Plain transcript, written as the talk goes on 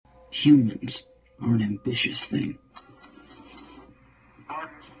Humans are an ambitious thing.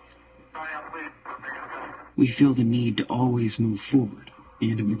 We feel the need to always move forward,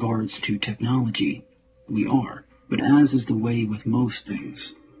 and in regards to technology, we are. But as is the way with most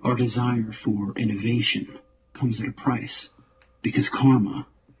things, our desire for innovation comes at a price, because karma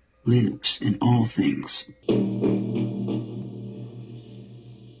lives in all things.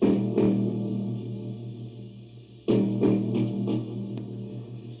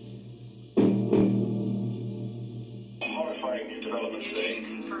 Horrifying new developments today.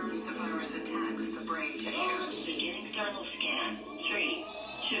 Confirms the virus attacks the brain tissue. Beginning thermal scan. 3,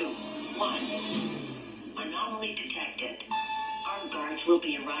 2, 1. Anomaly detected. Armed guards will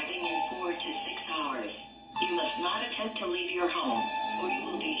be arriving in 4 to 6 hours. You must not attempt to leave your home, or you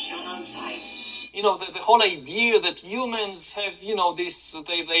will be shot on sight. You know, the whole idea that humans have, you know, this,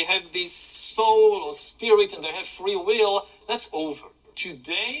 they have this soul or spirit and they have free will, that's over.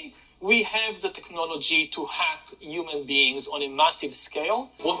 Today, we have the technology to hack human beings on a massive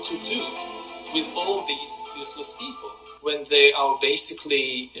scale. What to do with all these useless people when they are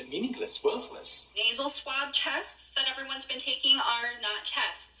basically meaningless, worthless? Nasal swab tests that everyone's been taking are not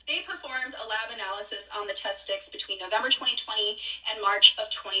tests. They performed a lab analysis on the test sticks between November 2020 and March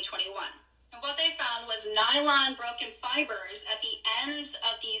of 2021. And what they found was nylon broken fibers at the ends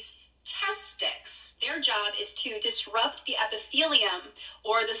of these test sticks. Their job is to disrupt the epithelium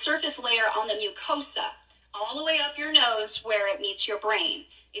or the surface layer on the mucosa all the way up your nose where it meets your brain.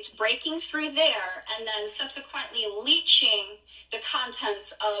 It's breaking through there and then subsequently leaching the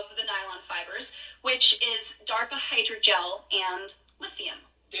contents of the nylon fibers, which is DARPA hydrogel and lithium.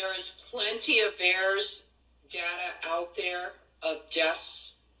 There is plenty of VAERS data out there of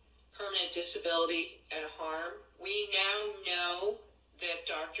deaths, permanent disability, and harm. We now know that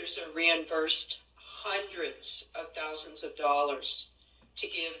doctors are reimbursed hundreds of thousands of dollars to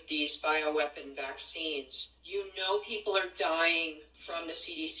give these bioweapon vaccines. You know people are dying from the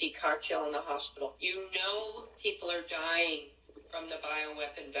CDC cocktail in the hospital. You know people are dying from the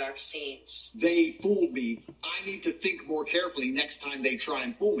bioweapon vaccines. They fooled me. I need to think more carefully next time they try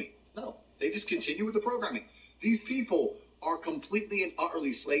and fool me. No, they just continue with the programming. These people are completely and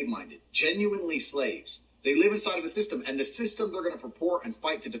utterly slave-minded, genuinely slaves. They live inside of a system, and the system they're going to purport and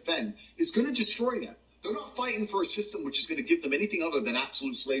fight to defend is going to destroy them. They're not fighting for a system which is going to give them anything other than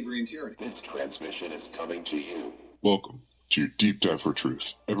absolute slavery and tyranny. This transmission is coming to you. Welcome to your deep dive for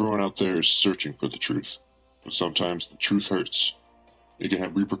truth. Everyone out there is searching for the truth, but sometimes the truth hurts. It can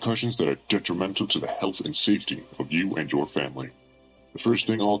have repercussions that are detrimental to the health and safety of you and your family. The first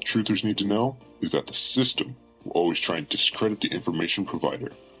thing all truthers need to know is that the system will always try and discredit the information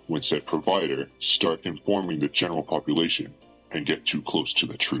provider when said provider start informing the general population and get too close to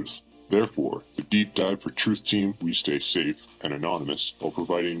the truth. Therefore, the Deep Dive for Truth team, we stay safe and anonymous while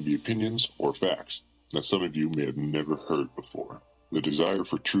providing the opinions or facts that some of you may have never heard before. The desire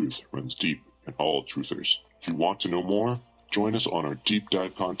for truth runs deep in all truthers. If you want to know more, join us on our Deep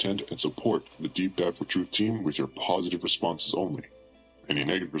Dive content and support the Deep Dive for Truth team with your positive responses only. Any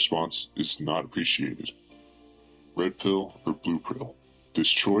negative response is not appreciated. Red pill or blue pill? This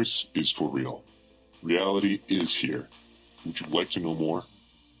choice is for real. Reality is here. Would you like to know more?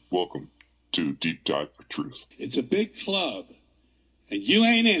 Welcome to Deep Dive for Truth. It's a big club, and you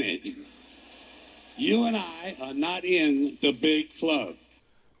ain't in it. You and I are not in the big club.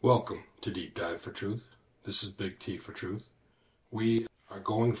 Welcome to Deep Dive for Truth. This is Big T for Truth. We are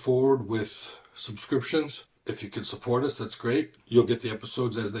going forward with subscriptions. If you can support us, that's great. You'll get the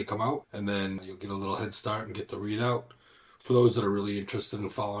episodes as they come out, and then you'll get a little head start and get the readout. For those that are really interested in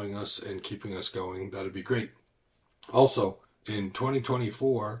following us and keeping us going, that'd be great. Also, in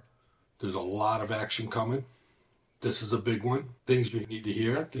 2024, there's a lot of action coming. This is a big one. Things you need to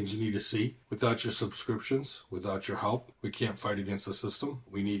hear, things you need to see. Without your subscriptions, without your help, we can't fight against the system.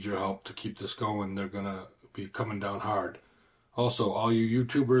 We need your help to keep this going. They're going to be coming down hard. Also, all you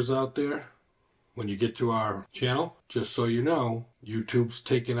YouTubers out there, when you get to our channel, just so you know, YouTube's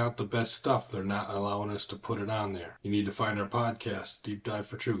taking out the best stuff. They're not allowing us to put it on there. You need to find our podcast, Deep Dive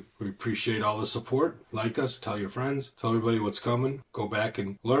for Truth. We appreciate all the support. Like us, tell your friends, tell everybody what's coming. Go back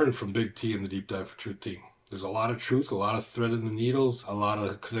and learn from Big T and the Deep Dive for Truth team. There's a lot of truth, a lot of threading the needles, a lot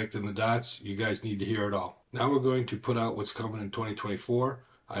of connecting the dots. You guys need to hear it all. Now we're going to put out what's coming in 2024.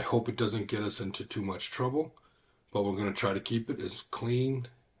 I hope it doesn't get us into too much trouble, but we're going to try to keep it as clean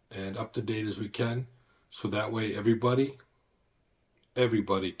and up to date as we can, so that way everybody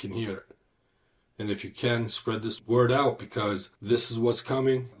can hear it. And if you can, spread this word out, because this is what's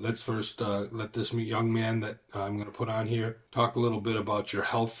coming. Let's first let this young man that I'm going to put on here talk a little bit about your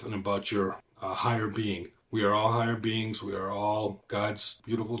health and about your higher being. We are all higher beings. We are all God's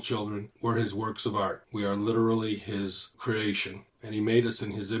beautiful children. We're his works of art. We are literally his creation. And he made us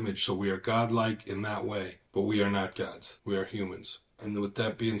in his image, so we are godlike in that way. But we are not gods. We are humans. And with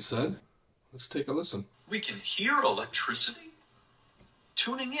that being said, let's take a listen. We can hear electricity?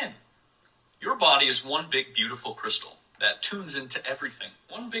 Tuning in. Your body is one big, beautiful crystal that tunes into everything.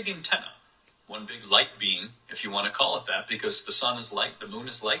 One big antenna. One big light beam, if you want to call it that, because the sun is light, the moon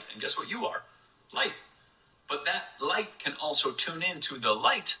is light, and guess what you are? Light. But that light can also tune into the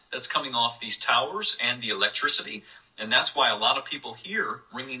light that's coming off these towers and the electricity. And that's why a lot of people hear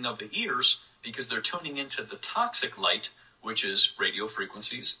ringing of the ears, because they're tuning into the toxic light, which is radio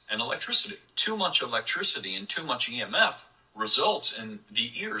frequencies and electricity. Too much electricity and too much EMF results in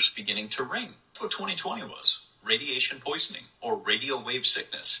the ears beginning to ring. That's what 2020 was. Radiation poisoning, or radio wave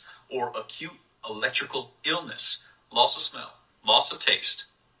sickness, or acute electrical illness, loss of smell, loss of taste,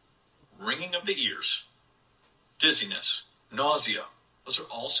 ringing of the ears, dizziness, nausea. Those are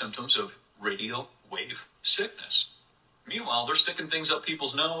all symptoms of radio wave sickness. Meanwhile, they're sticking things up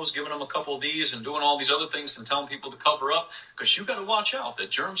people's nose, giving them a couple of these and doing all these other things and telling people to cover up, because you got to watch out that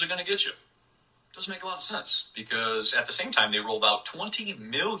germs are going to get you. Doesn't make a lot of sense, because at the same time, they rolled out 20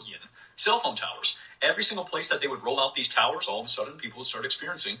 million cell phone towers. Every single place that they would roll out these towers, all of a sudden, people would start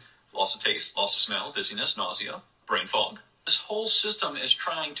experiencing loss of taste, loss of smell, dizziness, nausea, brain fog. This whole system is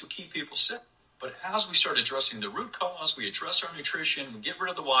trying to keep people sick. But as we start addressing the root cause, we address our nutrition, we get rid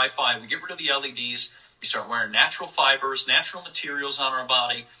of the Wi-Fi, we get rid of the LEDs, we start wearing natural fibers, natural materials on our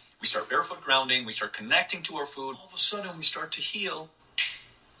body, we start barefoot grounding, we start connecting to our food, all of a sudden we start to heal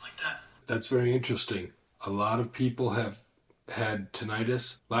like that. That's very interesting. A lot of people have had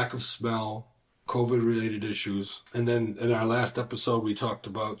tinnitus, lack of smell, COVID-related issues. And then in our last episode, we talked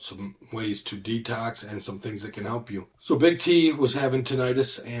about some ways to detox and some things that can help you. So Big T was having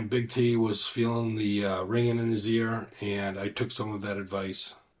tinnitus, and Big T was feeling the ringing in his ear, and I took some of that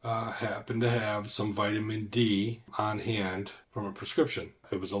advice. Happened to have some vitamin D on hand from a prescription.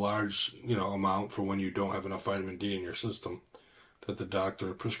 It was a large, amount for when you don't have enough vitamin D in your system that the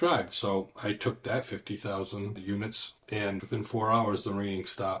doctor prescribed. So I took that 50,000 units, and within 4 hours, the ringing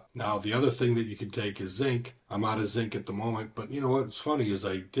stopped. Now, the other thing that you can take is zinc. I'm out of zinc at the moment, but you know what's funny is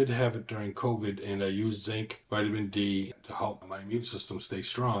I did have it during COVID, and I used zinc, vitamin D to help my immune system stay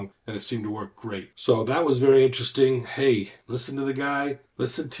strong, and it seemed to work great. So that was very interesting. Hey, listen to the guy,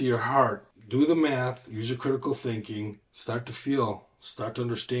 listen to your heart, do the math, use your critical thinking, start to feel, start to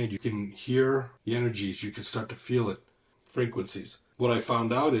understand. You can hear the energies, you can start to feel it. Frequencies. What I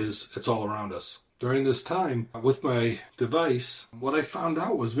found out is it's all around us. During this time with my device, what I found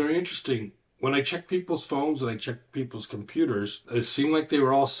out was very interesting. When I checked people's phones and I checked people's computers, it seemed like they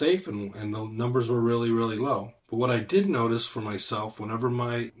were all safe and the numbers were really, really low. But what I did notice for myself, when I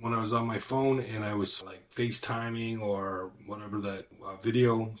was on my phone and I was like FaceTiming or whatever that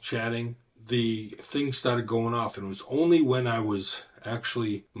video chatting, the thing started going off, and it was only when I was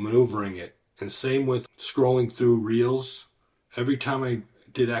actually maneuvering it. And same with scrolling through reels. Every time I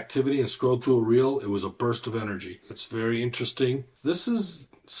did activity and scrolled through a reel, it was a burst of energy. It's very interesting. This is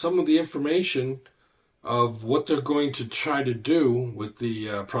some of the information of what they're going to try to do with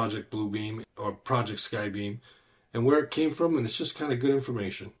the Project Bluebeam or Project Skybeam and where it came from. And it's just kind of good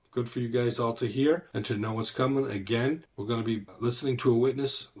information. Good for you guys all to hear and to know what's coming. Again, we're going to be listening to a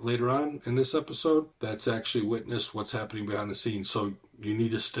witness later on in this episode that's actually witnessed what's happening behind the scenes. So you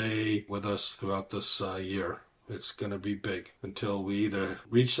need to stay with us throughout this year. It's going to be big until we either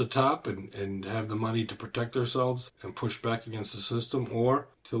reach the top and have the money to protect ourselves and push back against the system, or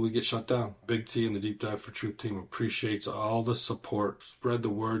till we get shut down. Big T and the Deep Dive for Truth team appreciates all the support. Spread the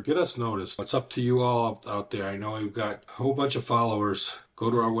word. Get us noticed. It's up to you all out there. I know we've got a whole bunch of followers.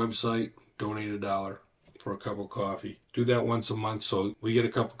 Go to our website, donate $1 for a cup of coffee. Do that once a month so we get a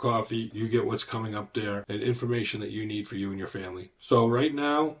cup of coffee, you get what's coming up there, and information that you need for you and your family. So right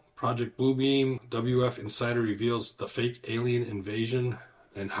now, Project Bluebeam, WF Insider reveals the fake alien invasion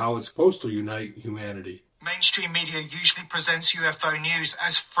and how it's supposed to unite humanity. Mainstream media usually presents UFO news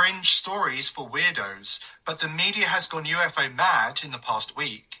as fringe stories for weirdos, but the media has gone UFO mad in the past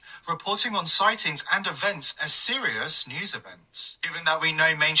week, reporting on sightings and events as serious news events. Given that we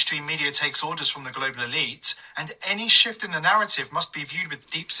know mainstream media takes orders from the global elite, and any shift in the narrative must be viewed with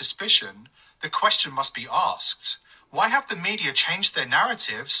deep suspicion, the question must be asked: why have the media changed their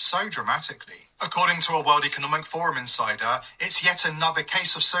narrative so dramatically? According to a World Economic Forum insider, it's yet another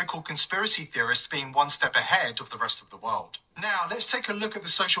case of so-called conspiracy theorists being one step ahead of the rest of the world. Now, let's take a look at the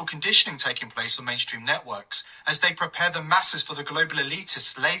social conditioning taking place on mainstream networks as they prepare the masses for the global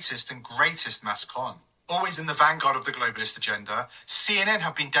elitists' latest and greatest mass con. Always in the vanguard of the globalist agenda, CNN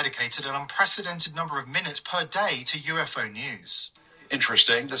have been dedicated an unprecedented number of minutes per day to UFO news.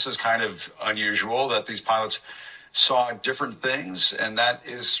 Interesting. This is kind of unusual that these pilots saw different things, and that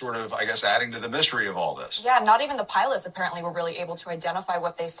is sort of, I guess, adding to the mystery of all this. Yeah, not even the pilots apparently were really able to identify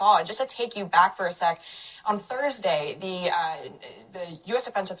what they saw. Just to take you back for a sec, on Thursday, the U.S.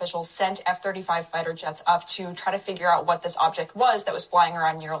 defense officials sent F-35 fighter jets up to try to figure out what this object was that was flying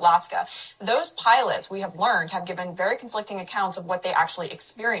around near Alaska. Those pilots, we have learned, have given very conflicting accounts of what they actually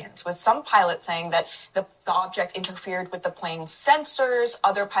experienced, with some pilots saying that the object interfered with the plane's sensors,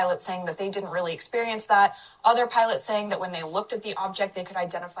 other pilots saying that they didn't really experience that, other pilots saying that when they looked at the object, they could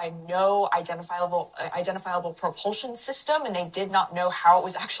identify no identifiable propulsion system, and they did not know how it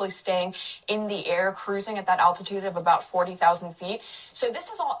was actually staying in the air, cruising at that altitude of about 40,000 feet. So this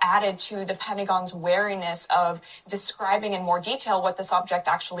is all added to the Pentagon's wariness of describing in more detail what this object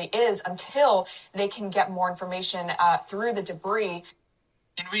actually is until they can get more information through the debris.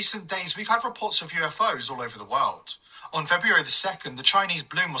 In recent days, we've had reports of UFOs all over the world. On February the 2nd, the Chinese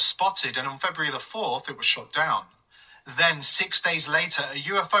balloon was spotted, and on February the 4th, it was shot down. Then, 6 days later, a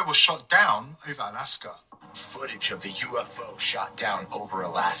UFO was shot down over Alaska. Footage of the UFO shot down over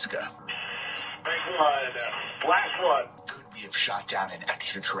Alaska. Black one. Could we have shot down an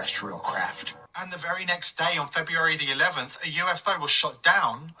extraterrestrial craft? And the very next day, on February the 11th, a UFO was shot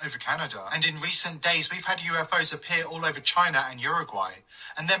down over Canada. And in recent days, we've had UFOs appear all over China and Uruguay.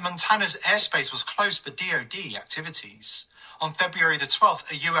 And then Montana's airspace was closed for DoD activities. On February the 12th,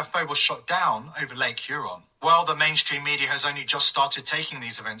 a UFO was shot down over Lake Huron. While the mainstream media has only just started taking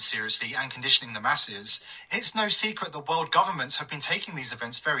these events seriously and conditioning the masses, it's no secret that world governments have been taking these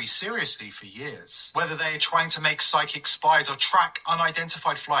events very seriously for years. Whether they are trying to make psychic spies or track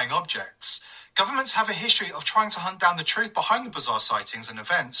unidentified flying objects, governments have a history of trying to hunt down the truth behind the bizarre sightings and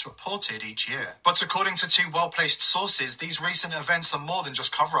events reported each year. But according to two well-placed sources, these recent events are more than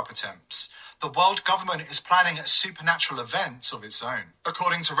just cover-up attempts. The world government is planning a supernatural event of its own.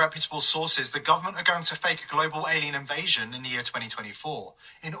 According to reputable sources, the government are going to fake a global alien invasion in the year 2024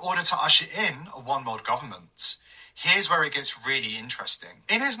 in order to usher in a one-world government. Here's where it gets really interesting.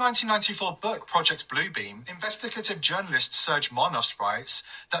 In his 1994 book, Project Bluebeam, investigative journalist Serge Monos writes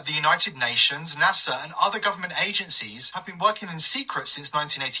that the United Nations, NASA, and other government agencies have been working in secret since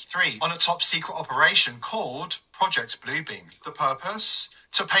 1983 on a top-secret operation called Project Bluebeam. The purpose?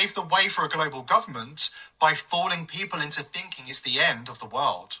 To pave the way for a global government by fooling people into thinking it's the end of the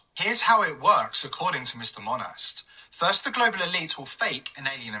world. Here's how it works, according to Mr. Monast. First, the global elite will fake an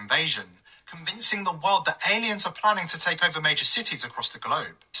alien invasion, convincing the world that aliens are planning to take over major cities across the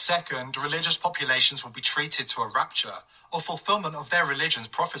globe. Second, religious populations will be treated to a rapture or fulfillment of their religion's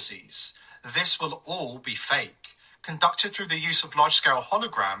prophecies. This will all be fake, conducted through the use of large-scale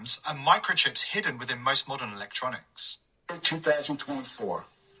holograms and microchips hidden within most modern electronics. 2024,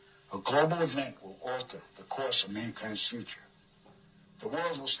 a global event will alter the course of mankind's future. The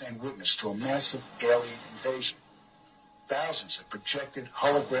world will stand witness to a massive alien invasion. Thousands of projected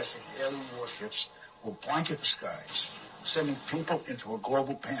holographic alien warships will blanket the skies, sending people into a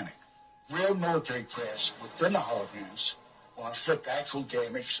global panic. Real military crafts within the holograms will inflict actual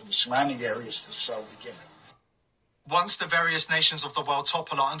damage to the surrounding areas to sell the gimmick. Once the various nations of the world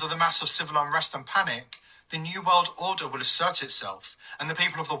topple under the mass of civil unrest and panic, the New World Order will assert itself, and the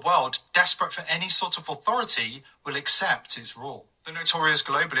people of the world, desperate for any sort of authority, will accept its rule. The notorious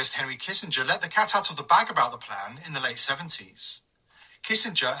globalist Henry Kissinger let the cat out of the bag about the plan in the late 70s.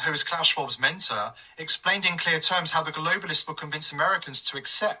 Kissinger, who is Klaus Schwab's mentor, explained in clear terms how the globalists will convince Americans to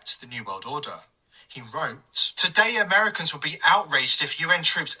accept the New World Order. He wrote, "Today Americans will be outraged if UN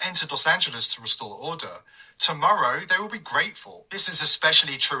troops entered Los Angeles to restore order. Tomorrow, they will be grateful. This is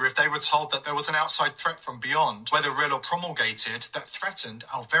especially true if they were told that there was an outside threat from beyond, whether real or promulgated, that threatened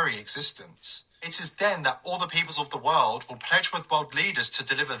our very existence. It is then that all the peoples of the world will pledge with world leaders to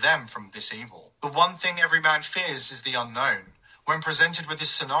deliver them from this evil. The one thing every man fears is the unknown. When presented with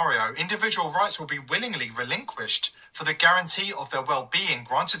this scenario, individual rights will be willingly relinquished for the guarantee of their well-being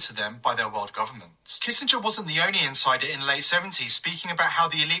granted to them by their world government." Kissinger wasn't the only insider in the late 70s speaking about how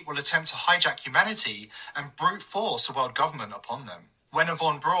the elite will attempt to hijack humanity and brute force a world government upon them. Werner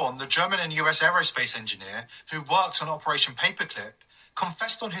von Braun, the German and US aerospace engineer who worked on Operation Paperclip,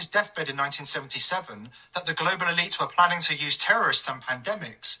 confessed on his deathbed in 1977 that the global elite were planning to use terrorists and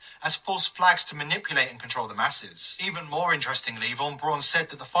pandemics as false flags to manipulate and control the masses. Even more interestingly, von Braun said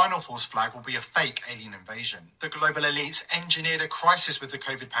that the final false flag will be a fake alien invasion. The global elites engineered a crisis with the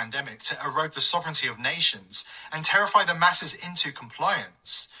COVID pandemic to erode the sovereignty of nations and terrify the masses into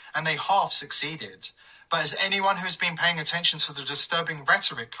compliance, and they half succeeded. But as anyone who has been paying attention to the disturbing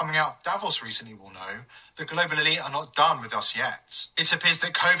rhetoric coming out of Davos recently will know, the global elite are not done with us yet. It appears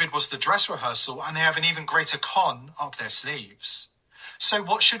that COVID was the dress rehearsal and they have an even greater con up their sleeves. So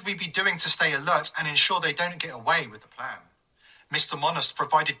what should we be doing to stay alert and ensure they don't get away with the plan? Mr. Monast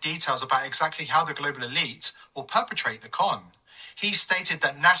provided details about exactly how the global elite will perpetrate the con. He stated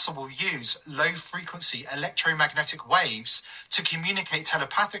that NASA will use low-frequency electromagnetic waves to communicate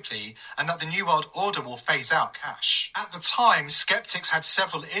telepathically and that the New World Order will phase out cash. At the time, skeptics had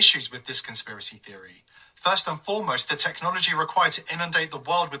several issues with this conspiracy theory. First and foremost, the technology required to inundate the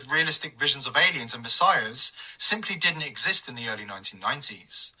world with realistic visions of aliens and messiahs simply didn't exist in the early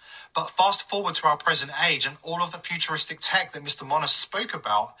 1990s. But fast forward to our present age and all of the futuristic tech that Mr. Monast spoke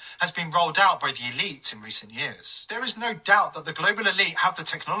about has been rolled out by the elite in recent years. There is no doubt that the global elite have the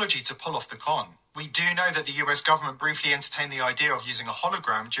technology to pull off the con. We do know that the US government briefly entertained the idea of using a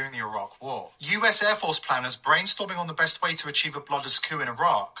hologram during the Iraq War. US Air Force planners brainstorming on the best way to achieve a bloodless coup in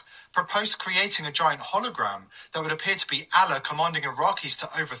Iraq proposed creating a giant hologram that would appear to be Allah commanding Iraqis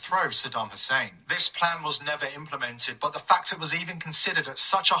to overthrow Saddam Hussein. This plan was never implemented, but the fact it was even considered at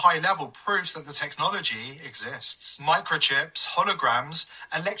such a high level proves that the technology exists. Microchips, holograms,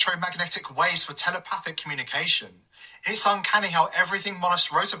 electromagnetic waves for telepathic communication. It's uncanny how everything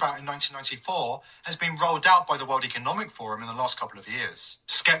Monast wrote about in 1994 has been rolled out by the World Economic Forum in the last couple of years.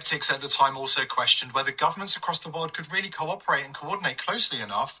 Skeptics at the time also questioned whether governments across the world could really cooperate and coordinate closely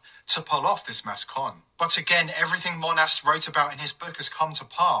enough to pull off this mass con. But again, everything Monast wrote about in his book has come to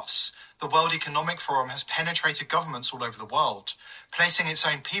pass. The World Economic Forum has penetrated governments all over the world, placing its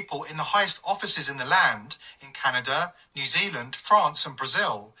own people in the highest offices in the land, in Canada, New Zealand, France and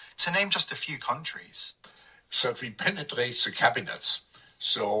Brazil, to name just a few countries. So we penetrate the cabinets.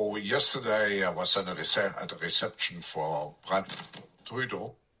 So yesterday I was at a reception for Prime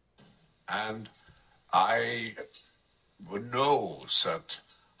Trudeau, and I know that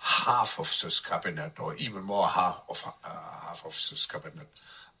half of this cabinet, or even more half of this cabinet,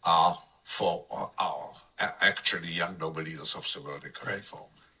 are actually young noble leaders of the World Economic Forum.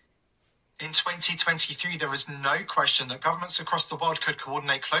 In 2023, there is no question that governments across the world could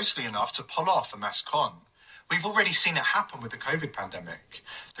coordinate closely enough to pull off a mass con. We've already seen it happen with the COVID pandemic.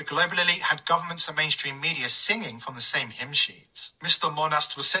 The global elite had governments and mainstream media singing from the same hymn sheet. Mr.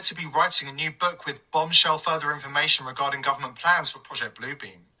 Monast was said to be writing a new book with bombshell further information regarding government plans for Project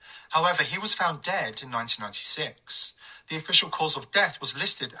Bluebeam. However, he was found dead in 1996. The official cause of death was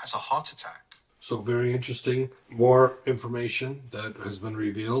listed as a heart attack. So very interesting. More information that has been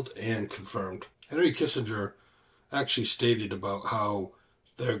revealed and confirmed. Henry Kissinger actually stated about how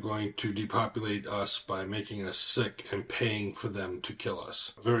they're going to depopulate us by making us sick and paying for them to kill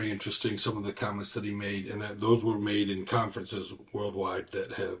us. Very interesting, some of the comments that he made, and that those were made in conferences worldwide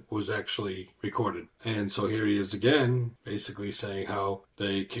that was actually recorded. And so here he is again, basically saying how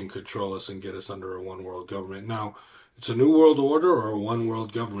they can control us and get us under a one world government. Now, it's a new world order or a one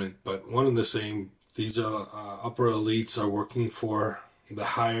world government, but one and the same. These upper elites are working for the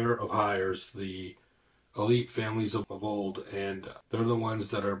higher of hires, the elite families of old, and they're the ones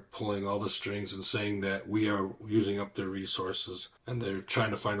that are pulling all the strings and saying that we are using up their resources, and they're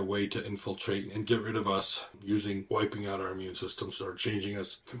trying to find a way to infiltrate and get rid of us using wiping out our immune systems or changing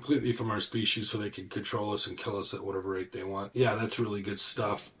us completely from our species so they can control us and kill us at whatever rate they want. Yeah, that's really good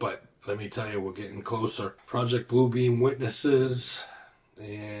stuff, but let me tell you, we're getting closer. Project Bluebeam witnesses,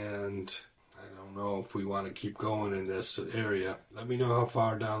 and I don't know if we want to keep going in this area. Let me know how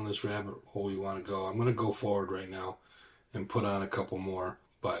far down this rabbit hole you want to go. I'm going to go forward right now and put on a couple more,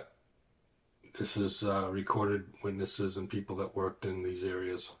 but this is recorded witnesses and people that worked in these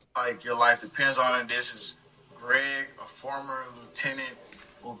areas. Like, your life depends on it. This is Greg, a former lieutenant,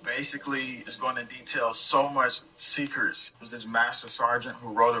 who basically is going to detail so much secrets. It was this master sergeant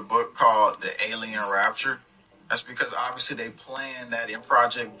who wrote a book called The Alien Rapture. That's because obviously they planned that in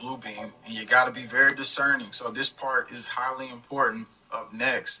Project Bluebeam, and you got to be very discerning. So this part is highly important up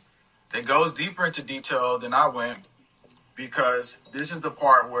next. It goes deeper into detail than I went, because this is the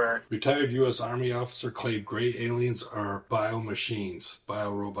part where retired U.S. Army officer claimed gray aliens are bio-machines,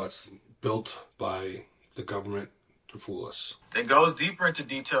 bio-robots built by the government to fool us. It goes deeper into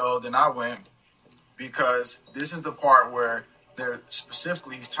detail than I went, because this is the part where they're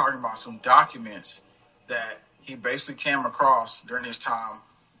specifically he's talking about some documents that he basically came across during his time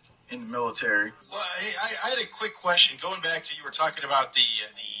in the military. Well, I had a quick question. Going back to, you were talking about the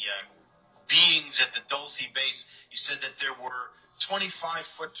beings at the Dulce base. You said that there were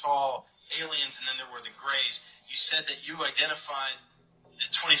 25-foot tall aliens, and then there were the grays. You said that you identified the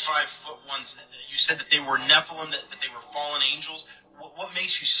 25-foot ones. You said that they were Nephilim, that they were fallen angels. What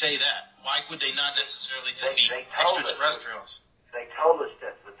makes you say that? Why would they not necessarily just be they told extraterrestrials? They told us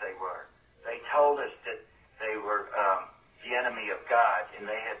that's what they were. They told us that they were the enemy of God, and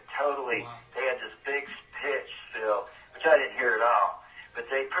they had they had this big pitch, Phil, which I didn't hear at all, but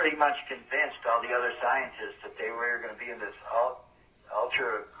they pretty much convinced all the other scientists that they were going to be in this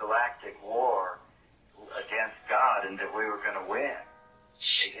ultra-galactic war against God and that we were going to win.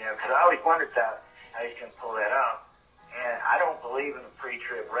 You know, because I always wondered how he's going to pull that out. And I don't believe in the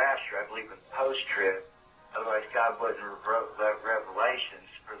pre-trib rapture. I believe in post-trib. Otherwise, God wouldn't wrote Revelations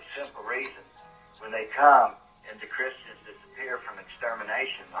for the simple reason. When they come and the Christians disappear from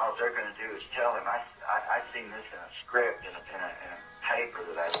extermination, all they're going to do is tell him, I seen this in a script, in a paper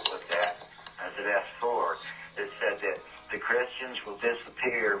that I looked at, as at S4, that said that the Christians will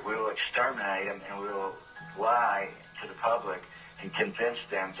disappear, we will exterminate them, and we will lie to the public and convince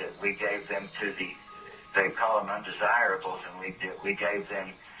them that we gave them to the, they call them undesirables, and we gave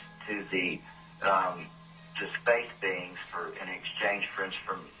them to the to space beings in exchange for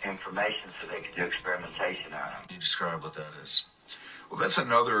information so they could do experimentation on them. Can you describe what that is? Well, that's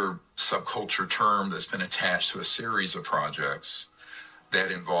another subculture term that's been attached to a series of projects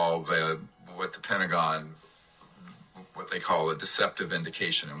that involve what the Pentagon, what they call a deceptive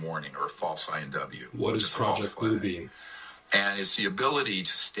indication and warning, or a false INW. What is Project Bluebeam? And it's the ability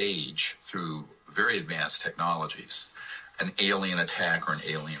to stage, through very advanced technologies, an alien attack or an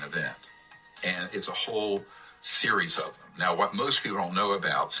alien event. And it's a whole series of them. Now, what most people don't know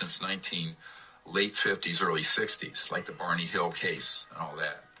about, since late 50s, early 60s, like the Barney Hill case and all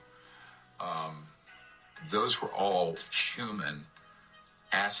that, those were all human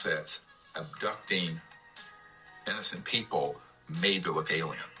assets abducting innocent people made to look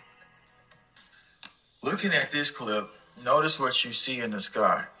alien. Looking at this clip, notice what you see in the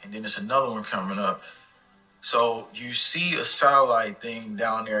sky, and then there's another one coming up. So you see a satellite thing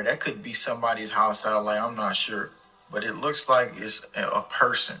down there. That could be somebody's house satellite, I'm not sure. But it looks like it's a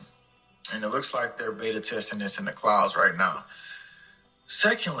person. And it looks like they're beta testing this in the clouds right now.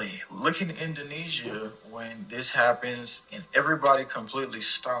 Secondly, look in Indonesia when this happens and everybody completely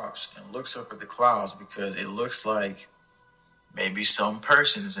stops and looks up at the clouds because it looks like maybe some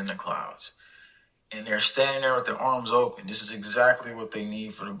person's in the clouds. And they're standing there with their arms open. This is exactly what they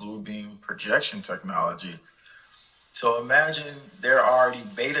need for the blue beam projection technology. So imagine they're already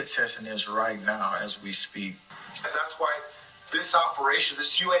beta testing this right now as we speak. And that's why this operation,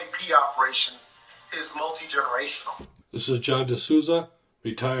 this UAP operation, is multi-generational. This is John D'Souza,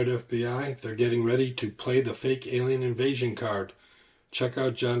 retired FBI. They're getting ready to play the fake alien invasion card. Check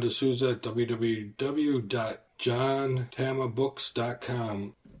out John D'Souza at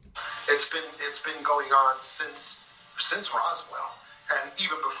www.johnthamabooks.com. It's been going on since Roswell, and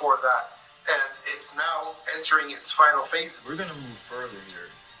even before that, and it's now entering its final phase. We're going to move further here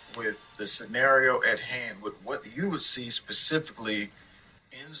with the scenario at hand, with what you would see specifically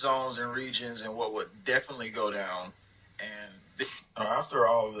in zones and regions, and what would definitely go down. And after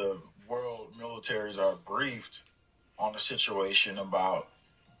all the world militaries are briefed on the situation about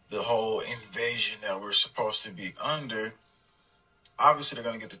the whole invasion that we're supposed to be under, obviously they're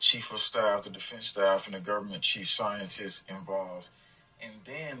going to get the chief of staff, the defense staff, and the government chief scientists involved. And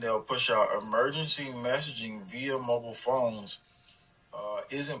then they'll push out emergency messaging via mobile phones.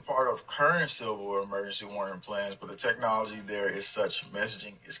 Isn't part of current civil emergency warning plans, but the technology there is such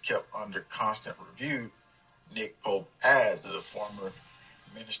messaging is kept under constant review. Nick Pope adds, the former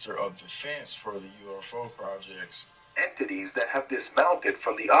Minister of Defense for the UFO projects. Entities that have dismounted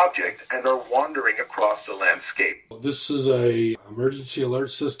from the object and are wandering across the landscape. This is a emergency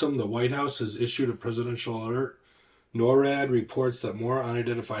alert system. The White House has issued a presidential alert. NORAD reports that more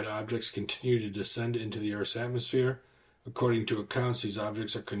unidentified objects continue to descend into the Earth's atmosphere. According to accounts, these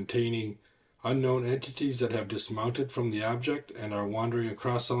objects are containing unknown entities that have dismounted from the object and are wandering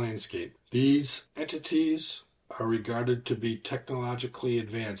across the landscape. These entities are regarded to be technologically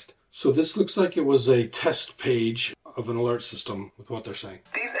advanced. So this looks like it was a test page of an alert system with what they're saying.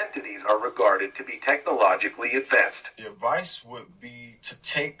 These entities are regarded to be technologically advanced. The advice would be to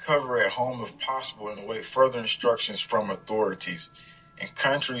take cover at home if possible and await further instructions from authorities. And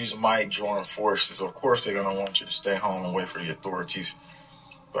countries might join forces. Of course, they're going to want you to stay home and wait for the authorities.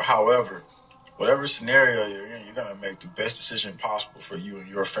 But however, whatever scenario you're in, you're going to make the best decision possible for you and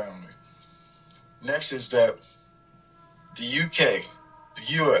your family. Next is that the UK,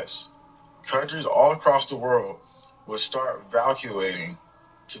 the US, countries all across the world will start evacuating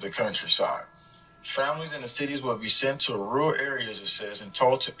to the countryside. Families in the cities will be sent to rural areas, it says, and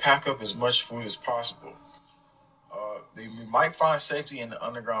told to pack up as much food as possible. They might find safety in the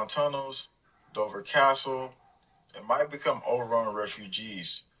underground tunnels, Dover Castle. It might become overrun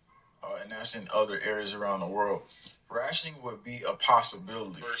refugees. and that's in other areas around the world. Rationing would be a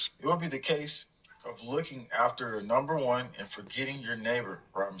possibility. It would be the case of looking after number one and forgetting your neighbor,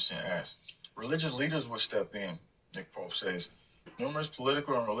 Robinson asked. Religious leaders would step in, Nick Pope says. Numerous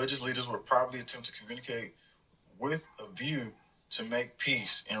political and religious leaders would probably attempt to communicate with a view to make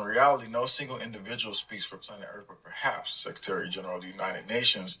peace. In reality, no single individual speaks for planet Earth, but perhaps Secretary General of the United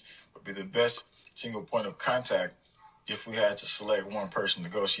Nations would be the best single point of contact if we had to select one person to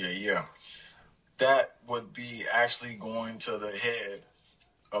negotiate. Yeah, that would be actually going to the head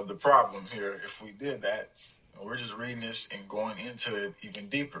of the problem here if we did that. We're just reading this and going into it even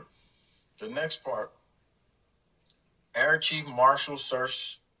deeper. The next part, Air Chief Marshal Sir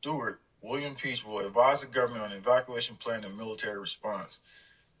Stuart William Peach will advise the government on evacuation plan and military response.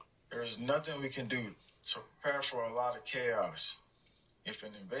 There is nothing we can do to prepare for a lot of chaos. If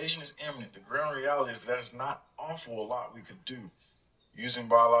an invasion is imminent, the ground reality is there's not awful a lot we could do. Using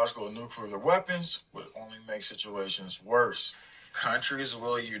biological or nuclear weapons would only make situations worse. Countries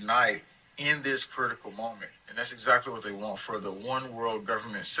will unite in this critical moment, and that's exactly what they want for the one world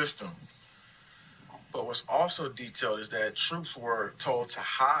government system. But what's also detailed is that troops were told to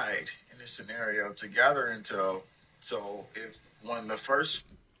hide in this scenario to gather intel. So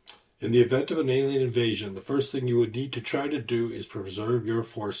in the event of an alien invasion, the first thing you would need to try to do is preserve your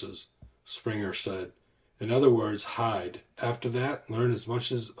forces, Springer said. In other words, hide. After that, learn as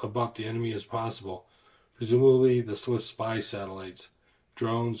much about the enemy as possible, presumably the Swiss spy satellites,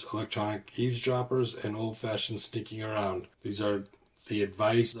 drones, electronic eavesdroppers, and old-fashioned sneaking around. These are the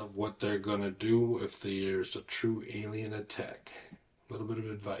advice of what they're going to do if there's a true alien attack. A little bit of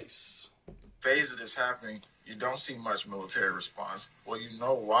advice. Phase of this happening, you don't see much military response. Well, you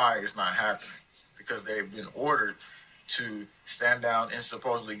know why it's not happening. Because they've been ordered to stand down and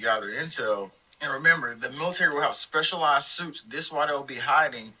supposedly gather intel. And remember, the military will have specialized suits. This is why they'll be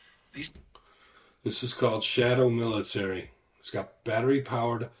hiding. This is called shadow military. It's got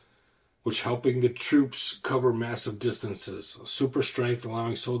battery-powered, which helping the troops cover massive distances. Super strength,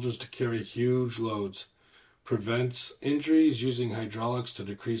 allowing soldiers to carry huge loads. Prevents injuries using hydraulics to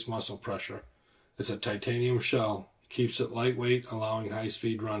decrease muscle pressure. It's a titanium shell. Keeps it lightweight, allowing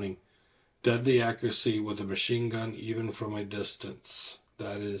high-speed running. Deadly accuracy with a machine gun even from a distance.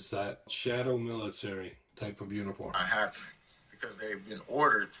 That is that shadow military type of uniform. Not happening because they've been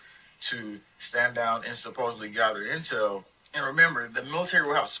ordered to stand down and supposedly gather intel. And remember, the military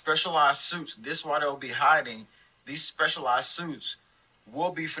will have specialized suits. This is why they'll be hiding. These specialized suits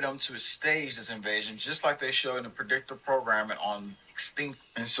will be for them to stage this invasion, just like they show in the predictive programming on extinct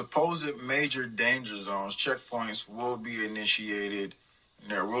and supposed major danger zones. Checkpoints will be initiated.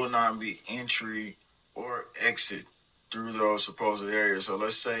 And there will not be entry or exit through those supposed areas. So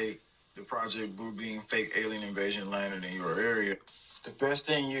let's say the Project Blue Beam fake alien invasion landed in your area. The best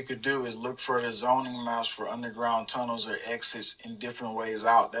thing you could do is look for the zoning maps for underground tunnels or exits in different ways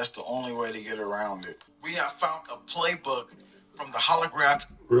out. That's the only way to get around it. We have found a playbook from the holograph.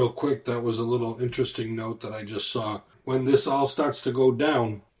 Real quick, that was a little interesting note that I just saw. When this all starts to go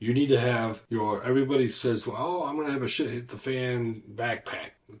down, you need to have everybody says, well, oh, I'm going to have a shit hit the fan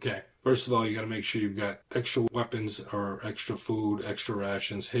backpack. Okay. First of all, you got to make sure you've got extra weapons or extra food, extra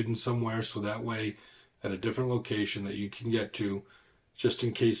rations hidden somewhere so that way at a different location that you can get to just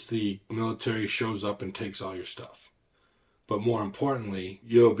in case the military shows up and takes all your stuff. But more importantly,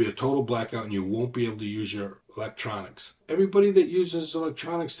 you'll be a total blackout and you won't be able to use your electronics. Everybody that uses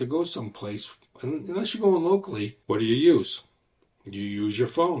electronics to go someplace, unless you're going locally, what do you use? You use your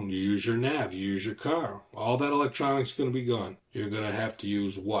phone, you use your nav, you use your car. All that electronics is going to be gone. You're going to have to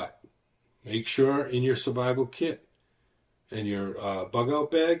use what? Make sure in your survival kit and your bug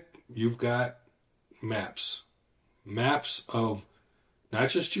out bag, you've got maps. Maps of not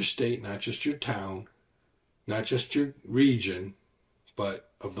just your state, not just your town, not just your region,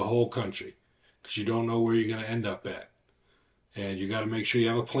 but of the whole country. Because you don't know where you're going to end up at. And you got to make sure you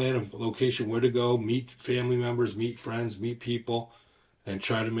have a plan of location, where to go, meet family members, meet friends, meet people, and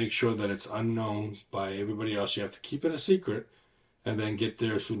try to make sure that it's unknown by everybody else. You have to keep it a secret and then get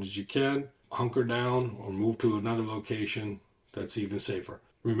there as soon as you can, hunker down, or move to another location that's even safer.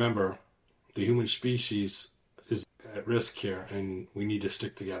 Remember, the human species is at risk here, and we need to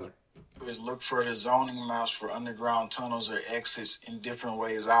stick together. Is look for the zoning maps for underground tunnels or exits in different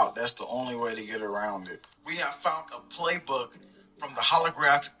ways out. That's the only way to get around it. We have found a playbook from the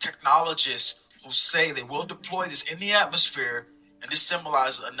holographic technologists who say they will deploy this in the atmosphere, and this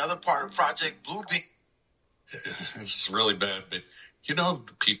symbolizes another part of Project Blue Beam. It's really bad, but you know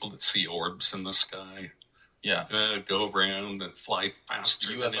the people that see orbs in the sky? Yeah. Go around and fly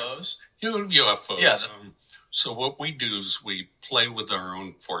faster. UFOs? UFOs. Yeah. So what we do is we play with our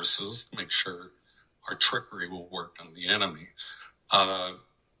own forces to make sure our trickery will work on the enemy.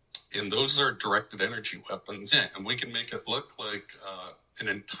 And those are directed energy weapons. Yeah, and we can make it look like an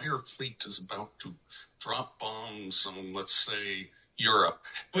entire fleet is about to drop bombs on, let's say, Europe.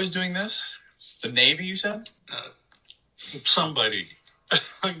 Who is doing this? The Navy, you said? Somebody.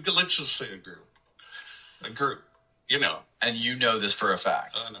 Let's just say a group. A group, you know. And you know this for a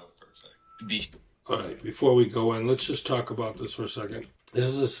fact? I know for a fact. All right, before we go in, let's just talk about this for a second. This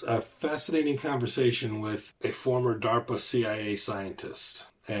is a fascinating conversation with a former DARPA CIA scientist.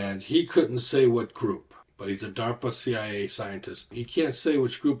 And he couldn't say what group, but he's a DARPA CIA scientist. He can't say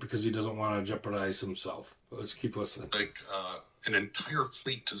which group because he doesn't want to jeopardize himself. But let's keep listening. Like an entire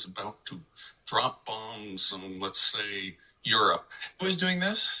fleet is about to drop bombs on, let's say, Europe. Who is doing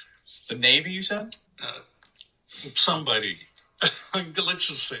this? The Navy, you said? Somebody. Let's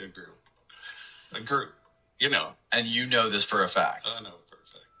just say a group. A group, you know. And you know this for a fact? I know for a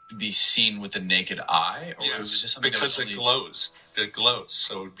fact. Be seen with the naked eye? Or yes, is this something because it glows. It glows.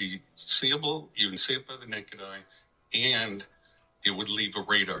 So it would be seeable. You can see it by the naked eye. And it would leave a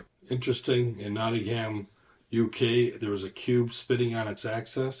radar. Interesting. In Nottingham, UK, there was a cube spinning on its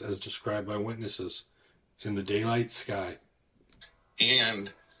axis as described by witnesses in the daylight sky.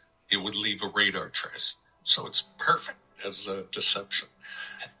 And it would leave a radar trace. So it's perfect as a deception.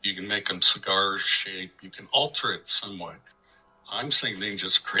 You can make them cigar shape. You can alter it somewhat. I'm saying they can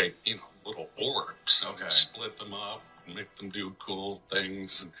just create, little orbs. Okay. Split them up, make them do cool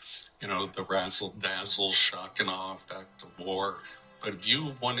things. And, the razzle-dazzle, shocking off, act of war. But if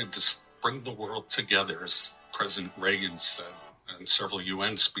you wanted to bring the world together, as President Reagan said in several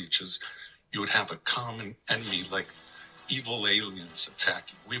UN speeches, you would have a common enemy like evil aliens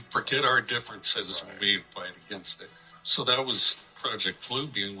attacking. We forget our differences and we fight against it. So that was Project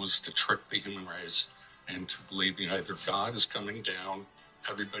Bluebeam, was to trick the human race into believing either God is coming down,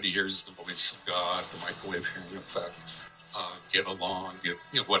 everybody hears the voice of God, the microwave hearing effect, get along,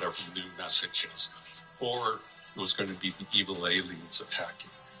 get whatever the new message is, or it was going to be the evil aliens attacking.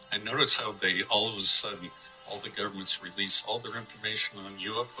 And notice how they all of a sudden, all the governments release all their information on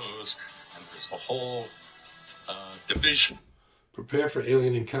UFOs, and there's a whole division. Prepare for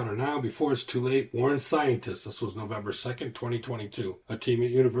alien encounter now before it's too late. Warn scientists. This was November 2nd, 2022. A team at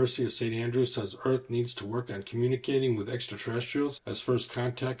University of St. Andrews says Earth needs to work on communicating with extraterrestrials as first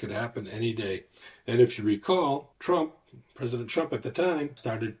contact could happen any day. And if you recall, President Trump at the time,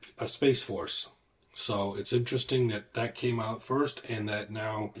 started a Space Force. So it's interesting that came out first and that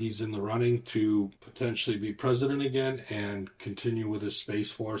now he's in the running to potentially be president again and continue with his Space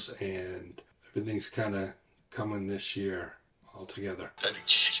Force, and everything's kind of coming this year. Altogether.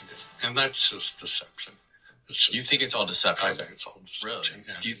 And that's just deception. You think it's all deception? I think it's all deception. Really?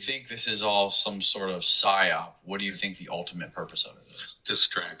 Yeah. Do you think this is all some sort of psyop? What do you think the ultimate purpose of it is?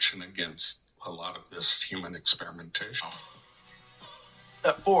 Distraction against a lot of this human experimentation.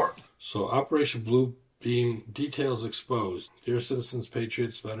 Step 4. So Operation Blue Beam details exposed. Dear citizens,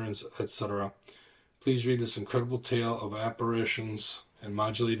 patriots, veterans, etc., please read this incredible tale of apparitions and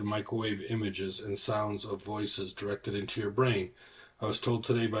modulated microwave images and sounds of voices directed into your brain. I was told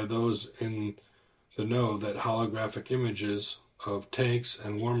today by those in the know that holographic images of tanks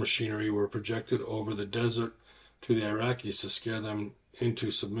and war machinery were projected over the desert to the Iraqis to scare them into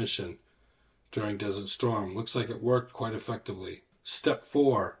submission during Desert Storm. Looks like it worked quite effectively. Step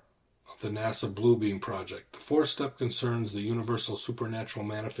 4 of the NASA Bluebeam project. The fourth step concerns the universal supernatural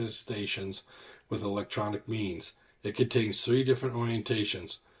manifestations with electronic means. It contains 3 different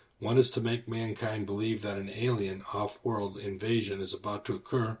orientations. One is to make mankind believe that an alien off-world invasion is about to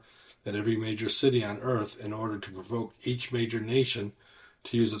occur at every major city on Earth in order to provoke each major nation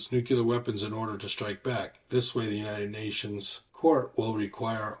to use its nuclear weapons in order to strike back. This way, the United Nations Court will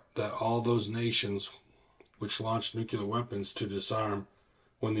require that all those nations which launched nuclear weapons to disarm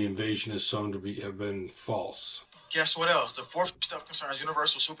when the invasion is shown to have been false. Guess what else? The fourth step concerns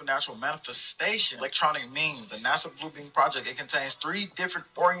universal supernatural manifestation, electronic means. The NASA Bluebeam project, it contains 3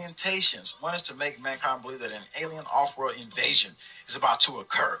 different orientations. One is to make mankind believe that an alien off-world invasion is about to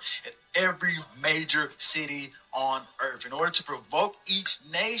occur at every major city on Earth in order to provoke each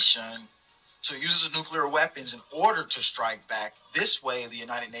nation to use its nuclear weapons in order to strike back. This way, the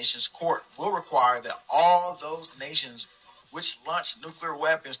United Nations Court will require that all those nations which launch nuclear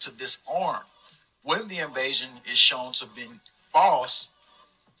weapons to disarm when the invasion is shown to have been false.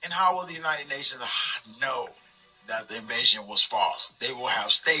 And how will the United Nations know that the invasion was false? They will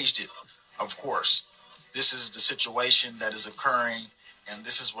have staged it, of course. This is the situation that is occurring, and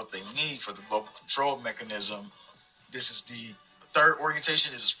this is what they need for the global control mechanism. This is the third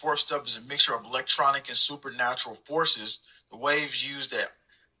orientation is fourth step is a mixture of electronic and supernatural forces. The waves used at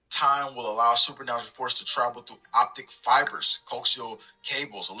time will allow supernatural force to travel through optic fibers, coaxial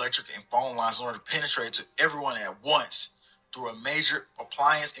cables, electric and phone lines in order to penetrate to everyone at once. Through a major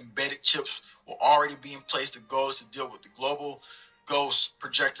appliance, embedded chips will already be in place. The goal is to deal with the global ghosts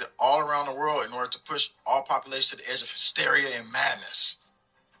projected all around the world in order to push all populations to the edge of hysteria and madness.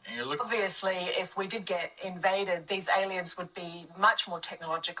 And you're looking. Obviously, if we did get invaded, these aliens would be much more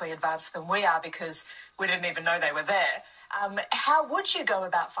technologically advanced than we are because we didn't even know they were there. How would you go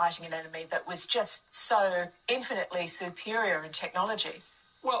about fighting an enemy that was just so infinitely superior in technology?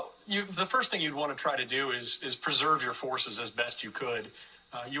 Well, the first thing you'd want to try to do is preserve your forces as best you could.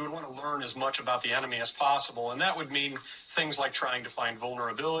 You would want to learn as much about the enemy as possible, and that would mean things like trying to find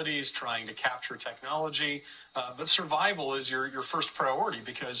vulnerabilities, trying to capture technology. But survival is your first priority,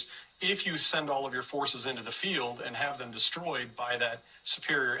 because if you send all of your forces into the field and have them destroyed by that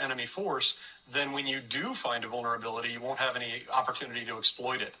superior enemy force, then when you do find a vulnerability, you won't have any opportunity to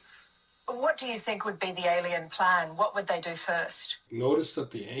exploit it. What do you think would be the alien plan? What would they do first? Notice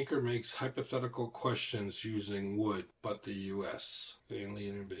that the anchor makes hypothetical questions using would, but the U.S., the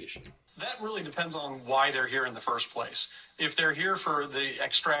alien invasion. That really depends on why they're here in the first place. If they're here for the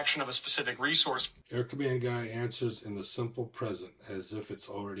extraction of a specific resource... Air Command guy answers in the simple present, as if it's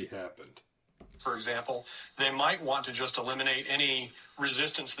already happened. For example, they might want to just eliminate any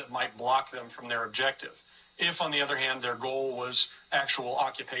resistance that might block them from their objective. If, on the other hand, their goal was actual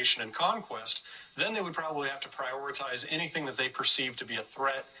occupation and conquest, then they would probably have to prioritize anything that they perceive to be a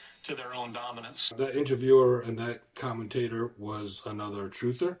threat to their own dominance. That interviewer and that commentator was another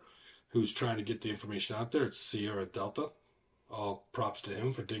truther who's trying to get the information out there. It's Sierra Delta. All props to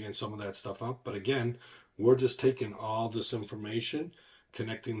him for digging some of that stuff up. But again, we're just taking all this information,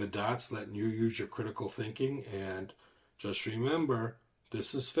 connecting the dots, letting you use your critical thinking. And just remember,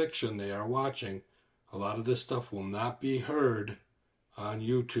 this is fiction. They are watching. A lot of this stuff will not be heard on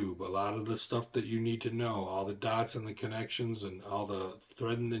YouTube. A lot of the stuff that you need to know, all the dots and the connections and all the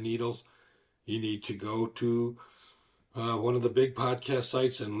thread and the needles, you need to go to one of the big podcast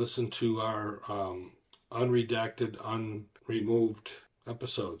sites and listen to our unredacted, unremoved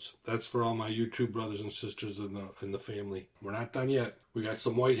episodes. That's for all my YouTube brothers and sisters in the family. We're not done yet. We got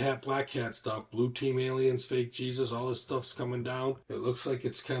some white hat, black hat stuff, blue team aliens, fake Jesus, all this stuff's coming down. It looks like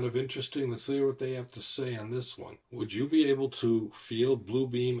it's kind of interesting. Let's see what they have to say on this one. Would you be able to feel blue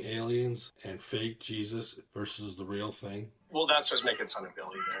beam aliens and fake Jesus versus the real thing? Well, that's just making fun of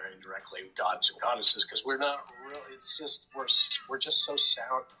Billy there indirectly, gods and goddesses, because we're not really, it's just, we're just so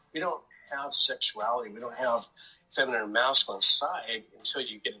sound. We don't have sexuality. We don't have feminine and masculine side until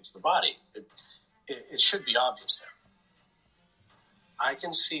you get into the body. It should be obvious there. I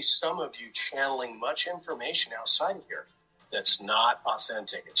can see some of you channeling much information outside of here that's not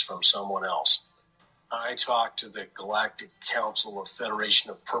authentic. It's from someone else. I talked to the Galactic Council of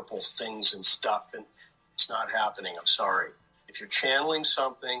Federation of Purple Things and stuff, and it's not happening. I'm sorry. If you're channeling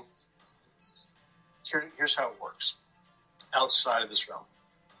something, here's how it works. Outside of this realm,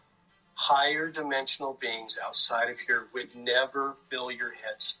 higher dimensional beings outside of here would never fill your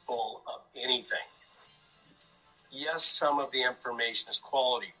heads full of anything. Yes, some of the information is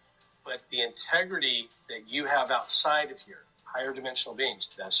quality, but the integrity that you have outside of here, higher dimensional beings,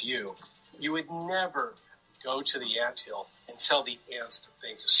 that's you would never go to the anthill and tell the ants to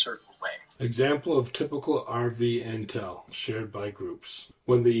think a certain way. Example of typical RV intel shared by groups.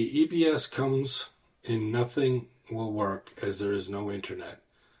 When the EBS comes in, nothing will work as there is no internet.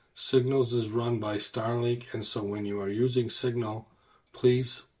 Signals is run by Starlink, and so when you are using Signal,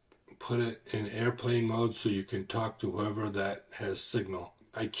 please put it in airplane mode so you can talk to whoever that has Signal.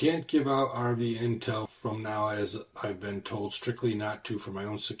 I can't give out RV intel from now, as I've been told strictly not to for my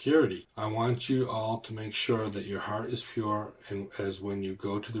own security. I want you all to make sure that your heart is pure, and as when you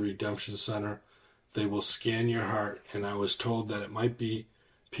go to the Redemption Center, they will scan your heart, and I was told that it might be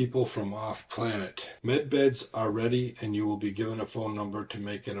people from off planet. Med beds are ready, and you will be given a phone number to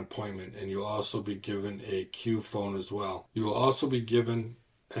make an appointment, and you'll also be given a Q phone as well. You will also be given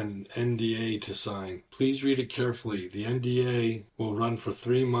an NDA to sign. Please read it carefully. The NDA will run for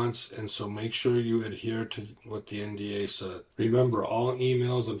 3 months, and so make sure you adhere to what the NDA said. Remember, all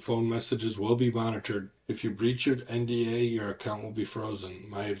emails and phone messages will be monitored. If you breach your NDA, your account will be frozen.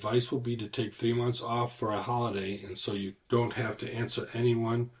 My advice will be to take 3 months off for a holiday, and so you don't have to answer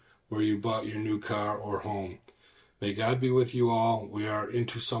anyone where you bought your new car or home. May God be with you all. We are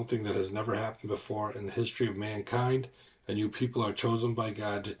into something that has never happened before in the history of mankind, and you people are chosen by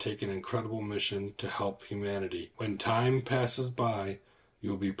God to take an incredible mission to help humanity. When time passes by, you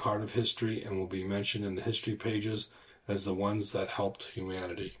will be part of history and will be mentioned in the history pages as the ones that helped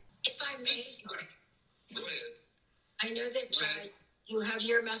humanity. If I may, go ahead. I know that you have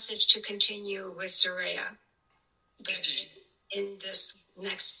your message to continue with Soraya, but in these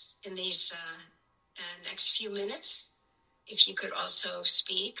next few minutes, if you could also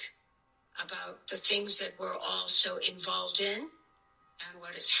speak about the things that we're all so involved in and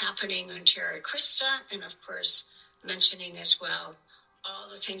what is happening on Terra Christa, and of course, mentioning as well all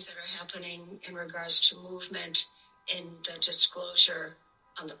the things that are happening in regards to movement in the disclosure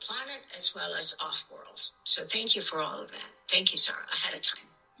on the planet as well as off-world. So thank you for all of that. Thank you, Sarah, ahead of time.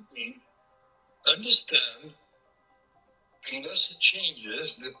 Understand, unless it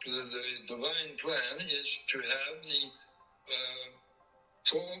changes, the divine plan is to have the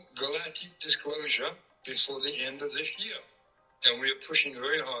full galactic disclosure before the end of this year. And we are pushing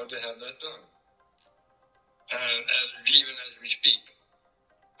very hard to have that done, even as we speak.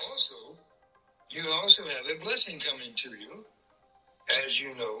 Also, you also have a blessing coming to you, as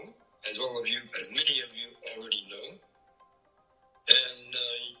you know, as all of you, as many of you already know. And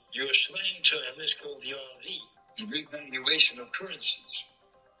your slang term is called the RV, the revaluation of currencies.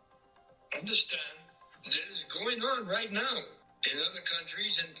 Understand, that is going on right now. In other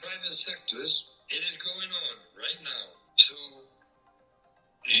countries and private sectors, it is going on right now. So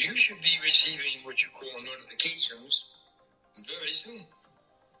you should be receiving what you call notifications very soon.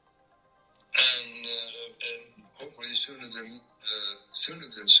 And hopefully sooner than soon.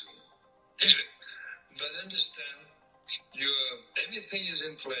 Anyway, but understand, everything is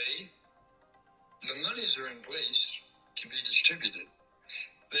in play. The monies are in place to be distributed.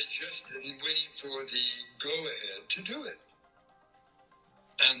 They're just waiting for the go-ahead to do it.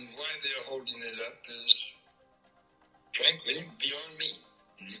 And why they're holding it up is, frankly, beyond me.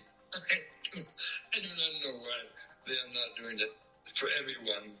 I do not know why they are not doing it for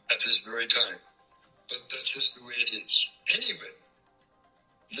everyone at this very time. But that's just the way it is. Anyway,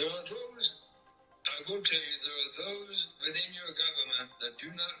 there are those, I will tell you, there are those within your government that do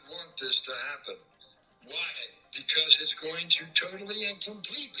not want this to happen. Why? Because it's going to totally and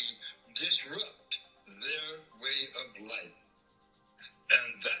completely disrupt their way of life.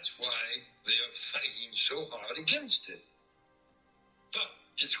 And that's why they are fighting so hard against it. But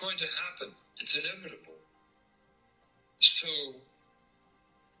it's going to happen. It's inevitable. So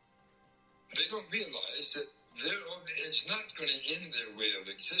they don't realize that it's not going to end their way of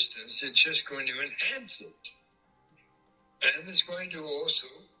existence. It's just going to enhance it. And it's going to also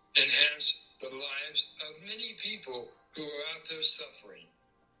enhance the lives of many people who are out there suffering.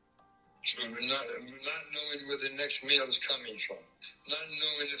 So we're not knowing where the next meal is coming from, not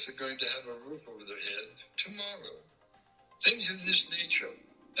knowing if they're going to have a roof over their head tomorrow. Things of this nature.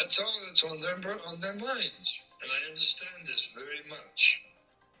 That's all that's on their minds. And I understand this very much.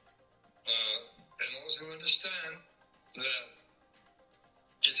 And also understand that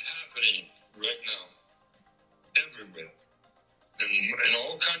it's happening right now, everywhere. In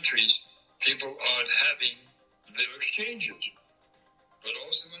all countries, people are having their exchanges. But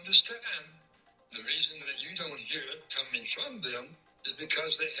also understand the reason that you don't hear it coming from them is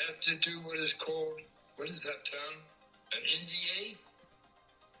because they have to do what is called, what is that term? An NDA?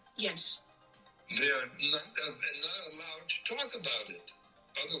 Yes. They are not allowed to talk about it.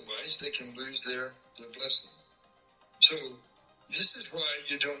 Otherwise, they can lose their blessing. So, this is why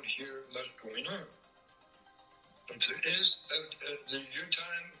you don't hear much going on. But there is, your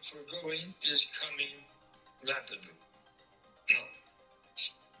time for going is coming rapidly. No.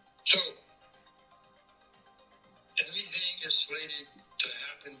 So, everything is slated to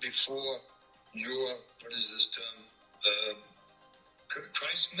happen before your, what is this term?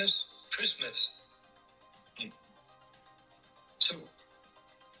 Christmas. So,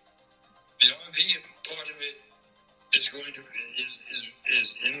 the RV part of it is going to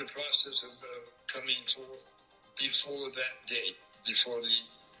is in the process of coming forth before that day, before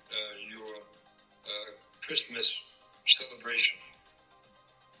your Christmas celebration.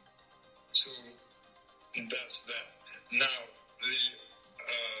 So that's that. Now the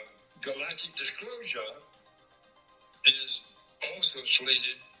galactic disclosure is also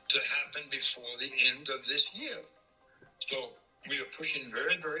slated to happen before the end of this year. So we are pushing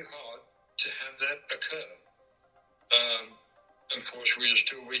very, very hard to have that occur. Of course, we are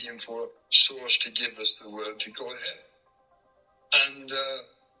still waiting for Source to give us the word to go ahead. And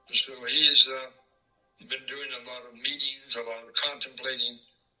so he's been doing a lot of meetings, a lot of contemplating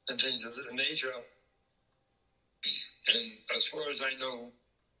and things of that nature. And as far as I know,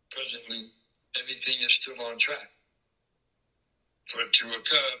 presently, everything is still on track for it to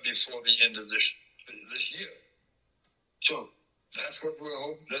occur before the end of this year. So that's what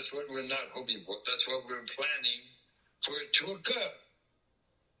we're not hoping for. That's what we're planning for it to occur.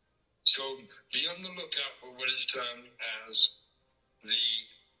 So be on the lookout for what is termed as the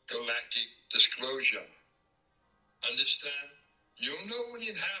galactic disclosure. Understand? You'll know when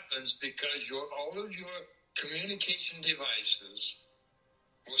it happens because all of your communication devices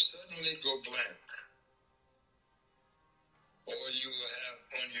will suddenly go blank. Or you will have,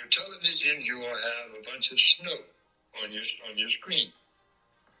 on your television, you will have a bunch of snow on your screen.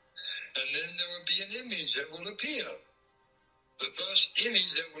 And then there will be an image that will appear. The first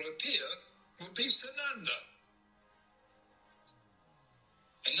image that will appear will be Sananda,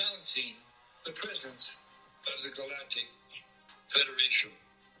 announcing the presence of the Galactic Federation.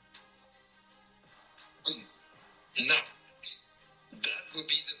 Now, that will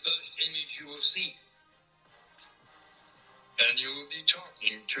be the first image you will see. And you will be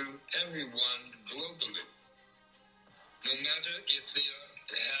talking to everyone globally. No matter if they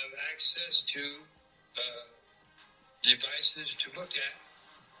have access to devices to look at,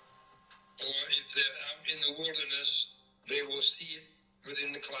 or if they're out in the wilderness, they will see it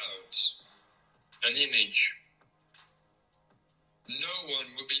within the clouds, an image. No one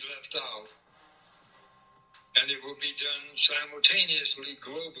will be left out, and it will be done simultaneously,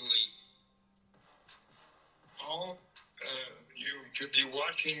 globally. You could be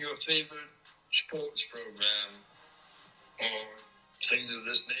watching your favorite sports program or things of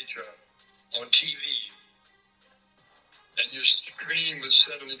this nature on TV, and your screen would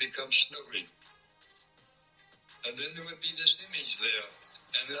suddenly become snowy. And then there would be this image there.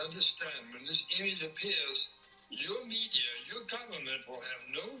 And understand, when this image appears, your media, your government will have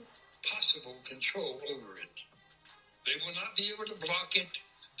no possible control over it. They will not be able to block it.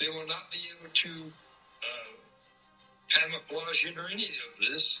 They will not be able to camouflage it or any of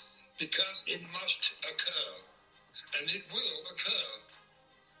this, because it must occur. And it will occur.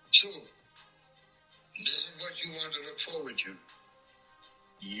 So, this is what you want to look forward to.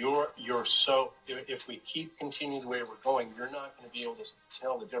 If we keep continuing the way we're going, you're not going to be able to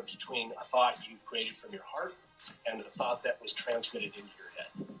tell the difference between a thought you created from your heart and a thought that was transmitted into your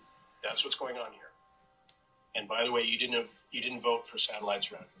head. That's what's going on here. And by the way, you didn't vote for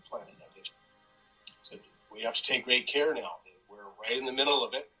satellites around your planet, now, did you? So we have to take great care now. We're right in the middle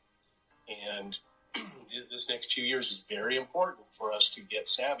of it, and this next few years is very important for us to get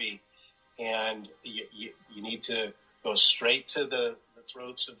savvy, and you need to go straight to the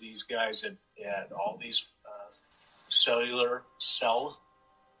throats of these guys at all these cellular cell.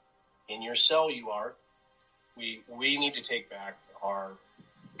 In your cell you are. We need to take back our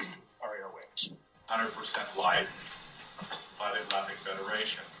airwaves. 100% light by the Galactic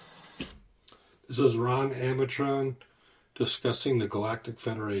Federation. This is Ron Amatron discussing the Galactic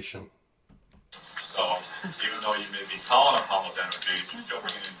Federation. So, even though you may be calling upon those energies, you're still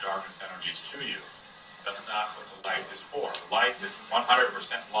bringing in darkness energies to you. That's not what the light is for. Light is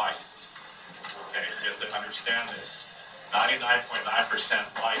 100% light. Okay, you have to understand this.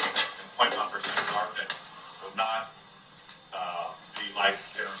 99.9% light and 0.1% darkness will not be light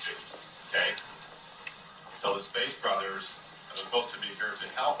energy. Okay? So the Space Brothers are supposed to be here to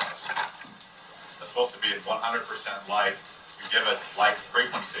help us. They're supposed to be at 100% light to give us light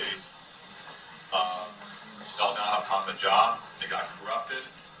frequencies. Fell down upon the job. They got corrupted.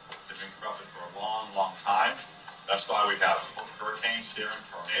 They've been corrupted for a long, long time. That's why we have hurricanes here and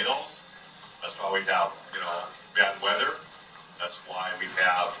tornadoes. That's why we have, bad weather. That's why we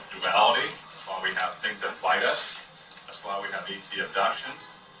have duality. That's why we have things that fight us. That's why we have ET abductions.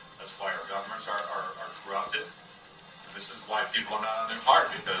 That's why our governments are corrupted. And this is why people are not on their heart,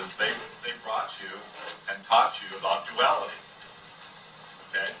 because they brought you and taught you about duality.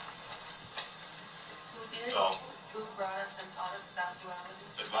 Okay? So, who brought us and taught us about duality?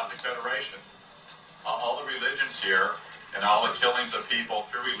 The Galactic Federation. All the religions here and all the killings of people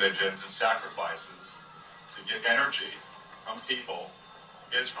through religions and sacrifices to get energy from people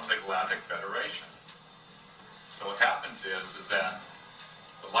is from the Galactic Federation. So what happens is that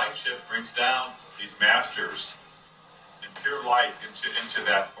the light ship brings down these masters in pure light into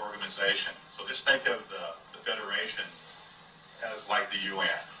that organization. So just think of the Federation as like the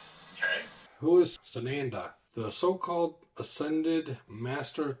UN, okay? Who is Sananda? The so-called Ascended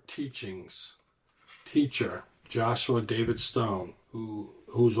Master teacher, Joshua David Stone,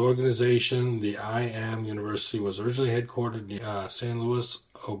 whose organization, the I Am University, was originally headquartered in San Luis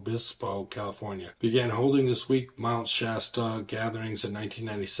Obispo, California, began holding this week Mount Shasta gatherings in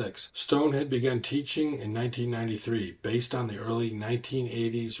 1996. Stone had begun teaching in 1993, based on the early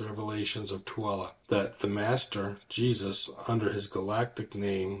 1980s revelations of Tuala, that the Master, Jesus, under his galactic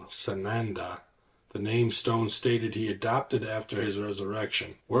name, Sananda, the name Stone stated he adopted after his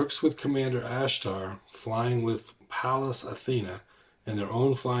resurrection, works with Commander Ashtar, flying with Pallas Athena and their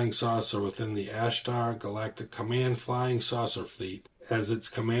own flying saucer within the Ashtar Galactic Command Flying Saucer Fleet as its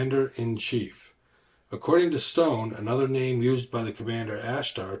commander-in-chief. According to Stone, another name used by the commander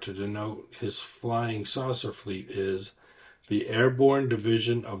Ashtar to denote his flying saucer fleet is the Airborne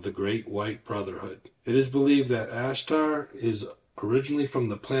Division of the Great White Brotherhood. It is believed that Ashtar is originally from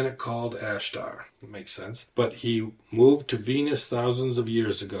the planet called Ashtar. That makes sense. But he moved to Venus thousands of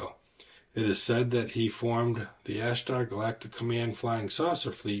years ago. It is said that he formed the Ashtar Galactic Command Flying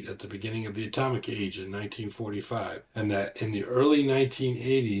Saucer Fleet at the beginning of the Atomic Age in 1945, and that in the early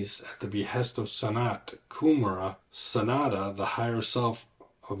 1980s, at the behest of Sanat Kumara, Sanada, the higher self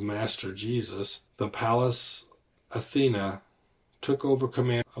of Master Jesus, the Pallas Athena took over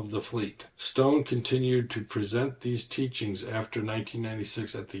command of the fleet. Stone continued to present these teachings after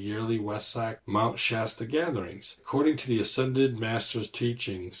 1996 at the yearly Westsack Mount Shasta gatherings. According to the Ascended Master's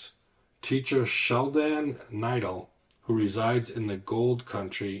teachings, teacher Sheldon Neidl, who resides in the Gold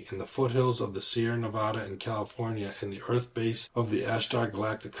Country in the foothills of the Sierra Nevada in California and the Earth base of the Ashtar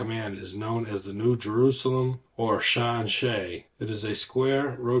Galactic Command, is known as the New Jerusalem or Shan-Sheh. It is a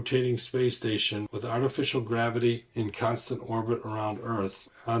square, rotating space station with artificial gravity in constant orbit around Earth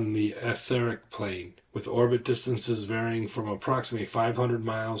on the etheric plane, with orbit distances varying from approximately 500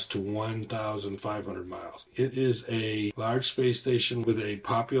 miles to 1,500 miles. It is a large space station with a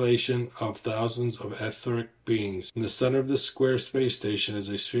population of thousands of etheric beings. In the center of this square space station is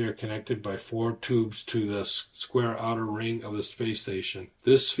a sphere connected by 4 tubes to the square outer ring of the space station.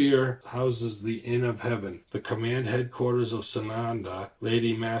 This sphere houses the Inn of Heaven, the command headquarters of Sananda,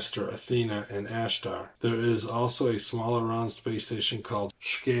 Lady Master Athena, and Ashtar. There is also a smaller round space station called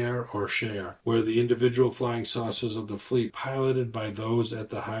Share or Share, where the individual flying saucers of the fleet, piloted by those at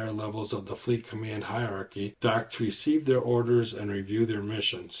the higher levels of the fleet command hierarchy, dock to receive their orders and review their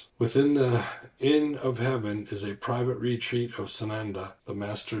missions. Within the Inn of Heaven is a private retreat of Sananda, the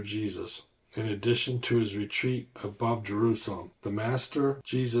Master Jesus. In addition to his retreat above Jerusalem, the Master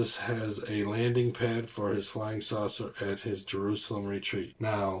Jesus has a landing pad for his flying saucer at his Jerusalem retreat.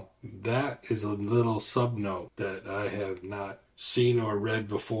 Now, that is a little sub-note that I have not seen or read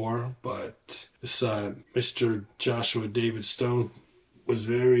before, but this Mr. Joshua David Stone was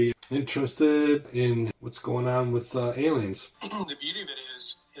very interested in what's going on with aliens. The beauty of it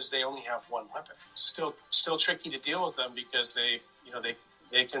is they only have one weapon. Still tricky to deal with them because they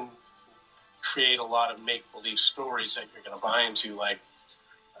can create a lot of make-believe stories that you're going to buy into, like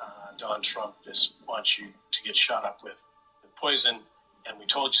Donald Trump wants you to get shot up with poison, and we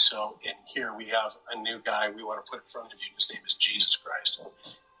told you so, and here we have a new guy we want to put in front of you. His name is Jesus Christ, and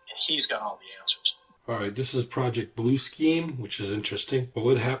he's got all the answers. All right, this is Project Blue Scheme, which is interesting. What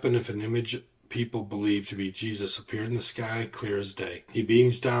would happen if an image people believe to be Jesus appeared in the sky clear as day? He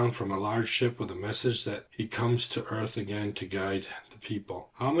beams down from a large ship with a message that he comes to Earth again to guide the people.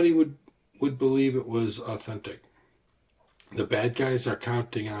 How many would believe it was authentic? The bad guys are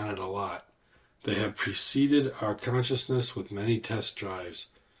counting on it a lot. They have preceded our consciousness with many test drives,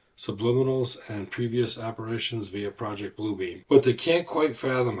 subliminals, and previous apparitions via Project Bluebeam. What they can't quite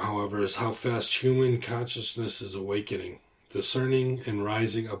fathom, however, is how fast human consciousness is awakening, discerning, and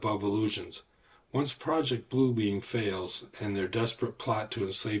rising above illusions. Once Project Bluebeam fails, and their desperate plot to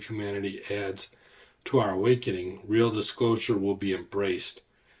enslave humanity adds to our awakening, real disclosure will be embraced.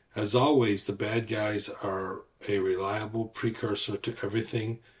 As always, the bad guys are a reliable precursor to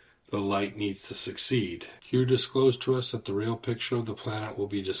everything the light needs to succeed. Q disclosed to us that the real picture of the planet will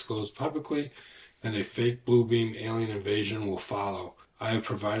be disclosed publicly, and a fake blue beam alien invasion will follow. I have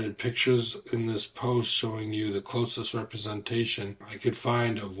provided pictures in this post showing you the closest representation I could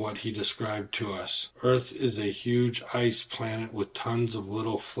find of what he described to us. Earth is a huge ice planet with tons of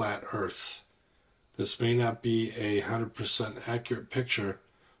little flat Earths. This may not be a 100% accurate picture,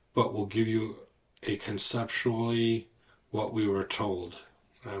 but will give you a conceptually what we were told.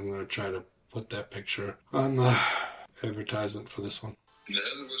 I'm going to try to put that picture on the advertisement for this one. In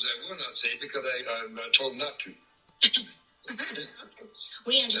other words, I will not say because I'm told not to.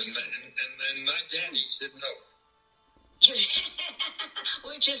 We understand. And my daddy said no.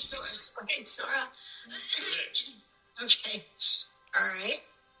 Which is source, right, Sora? Okay. All right.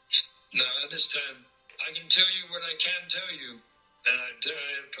 Now, understand, I can tell you what I can tell you, and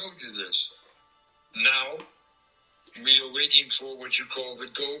I have told you this. Now, we are waiting for what you call the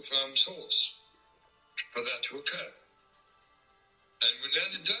go from source, for that to occur. And when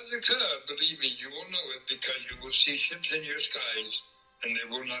that does occur, believe me, you will know it because you will see ships in your skies, and they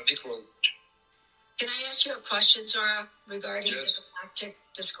will not be closed. Can I ask you a question, Zora, regarding the galactic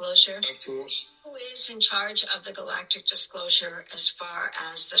disclosure? Of course. Who is in charge of the galactic disclosure as far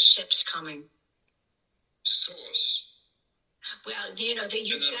as the ships coming? source. Well, you know, that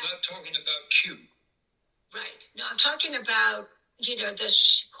you And I'm not talking about Q. Right. No, I'm talking about, you know,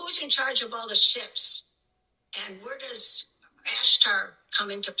 who's in charge of all the ships, and where does Ashtar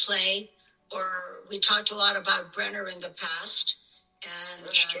come into play? Or we talked a lot about Brenner in the past, and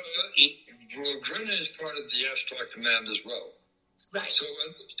Brenner is part of the Ashtar command as well. Right. So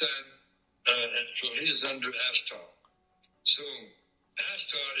understand, and so he is under Ashtar. So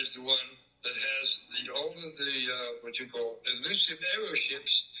Ashtar is the one that has all of the what you call elusive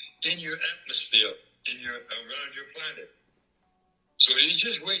aeroships in your atmosphere, around your planet. So he's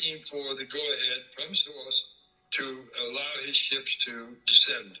just waiting for the go-ahead from source to allow his ships to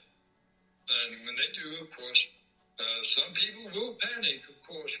descend. And when they do, of course, some people will panic. Of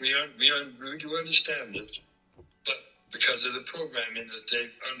course, we do understand this, but because of the programming that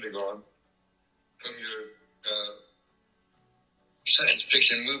they've undergone from your science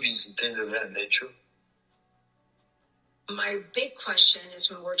fiction movies and things of that nature. My big question is,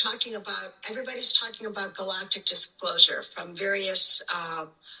 when we're talking about, everybody's talking about galactic disclosure from various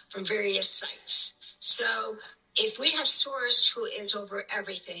sites. So if we have Source, who is over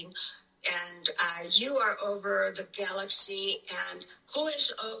everything, and you are over the galaxy, and who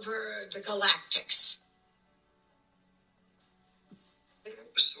is over the galactics?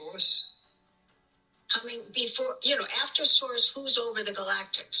 Source? Coming before, you know, after Source, who's over the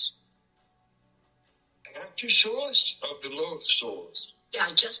galactics? After Source or below Source?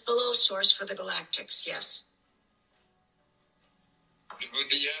 Yeah, just below Source for the galactics, yes. It would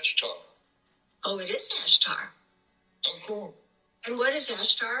be Ashtar. Oh, it is Ashtar. Of course. And what is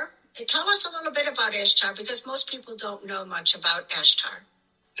Ashtar? Tell us a little bit about Ashtar, because most people don't know much about Ashtar.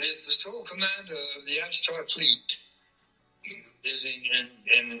 It is the sole commander of the Ashtar fleet. Is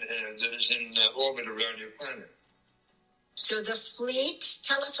in orbit around your planet. So the fleet,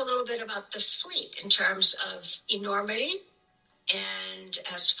 tell us a little bit about the fleet in terms of enormity and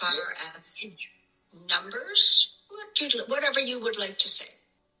as far as numbers, whatever you would like to say.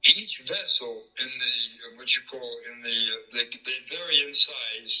 Each vessel in they vary in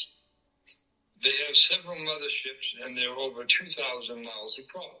size. They have several motherships, and they're over 2,000 miles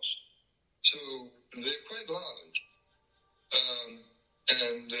across. So they're quite large.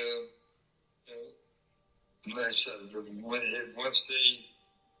 Like I said, once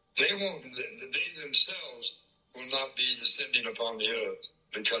they themselves will not be descending upon the earth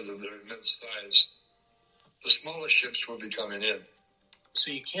because of their immense size. The smaller ships will be coming in.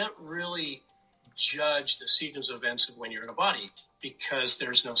 So you can't really judge the sequence of events of when you're in a body, because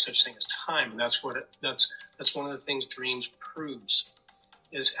there's no such thing as time, and that's one of the things Dreams proves.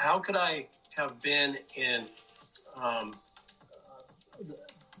 Is how could I have been in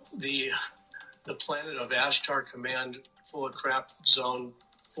the planet of Ashtar Command Full of Crap Zone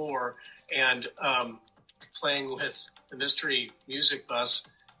 4 and playing with the mystery music bus,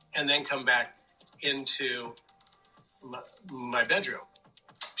 and then come back into my bedroom?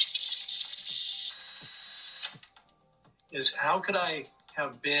 Is how could I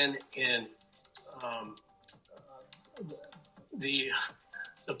have been in the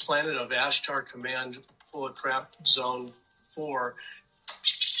planet of Ashtar Command Full of Crap Zone 4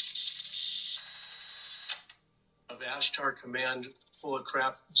 of Ashtar Command Full of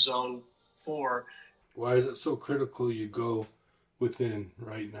Crap Zone 4. Why is it so critical you go within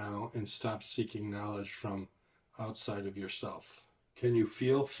right now and stop seeking knowledge from outside of yourself? Can you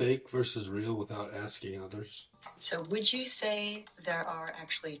feel fake versus real without asking others? So would you say there are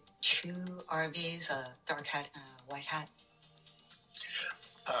actually two RVs, a dark hat and a white hat?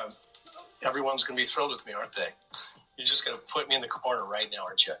 Everyone's going to be thrilled with me, aren't they? You're just going to put me in the corner right now,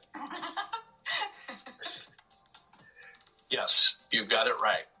 aren't you? Yes, you've got it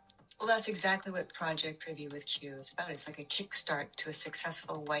right. Well, that's exactly what Project Preview with Q is about. It's like a kickstart to a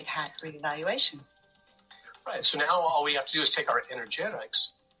successful white hat reevaluation. Right, so now all we have to do is take our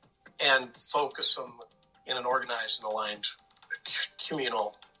energetics and focus them in an organized and aligned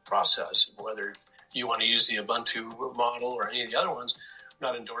communal process. Whether you want to use the Ubuntu model or any of the other ones, I'm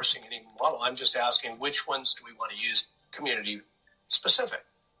not endorsing any model. I'm just asking which ones do we want to use community specific.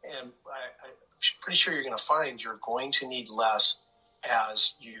 And I'm pretty sure you're going to find you're going to need less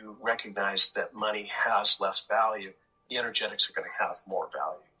as you recognize that money has less value. The energetics are going to have more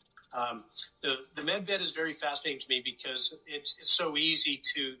value. The med bed is very fascinating to me because it's so easy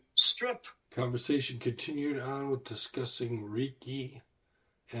to strip. Conversation continued on with discussing Reiki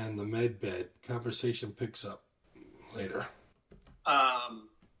and the med bed. Conversation picks up later.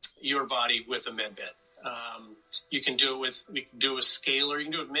 Your body with a med bed. We can do it with scalar. You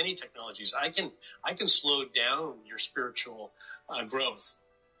can do it with many technologies. I can slow down your spiritual growth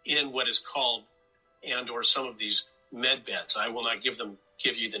in what is called and or some of these med beds. I will not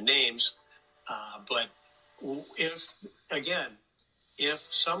give you the names, but if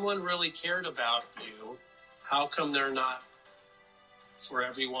someone really cared about you, how come they're not for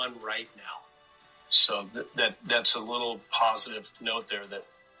everyone right now? So that's a little positive note there, that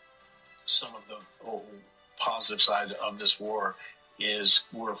some of the positive side of this war is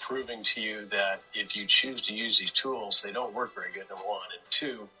we're proving to you that if you choose to use these tools, they don't work very good, number one. And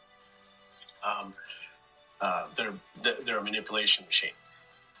two, they're a manipulation machine.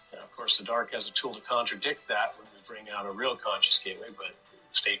 Now, of course, the dark has a tool to contradict that when we bring out a real conscious gateway, but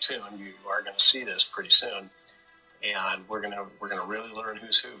stay tuned. You are going to see this pretty soon. And we're gonna really learn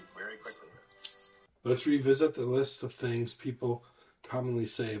who's who very quickly. Let's revisit the list of things people commonly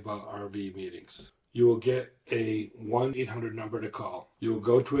say about RV meetings. You will get a 1-800 number to call. You will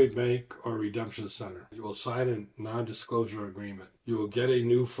go to a bank or redemption center. You will sign a non-disclosure agreement. You will get a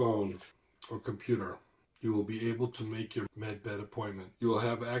new phone or computer. You will be able to make your medbed appointment. You will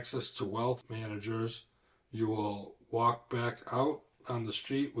have access to wealth managers. You will walk back out on the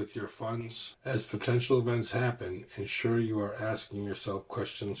street with your funds. As potential events happen, ensure you are asking yourself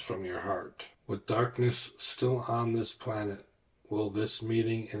questions from your heart. With darkness still on this planet, will this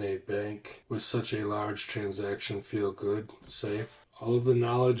meeting in a bank with such a large transaction feel good, safe? All of the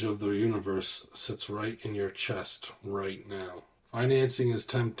knowledge of the universe sits right in your chest right now. Financing is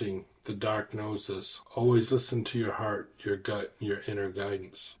tempting. The dark knows this. Always listen to your heart, your gut, your inner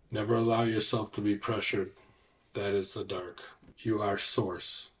guidance. Never allow yourself to be pressured. That is the dark. You are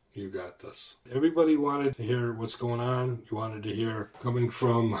source. You got this. Everybody wanted to hear what's going on. You wanted to hear coming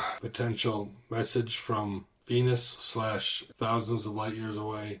from potential message from Venus / thousands of light years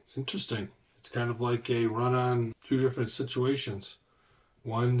away. Interesting. It's kind of like a run on two different situations.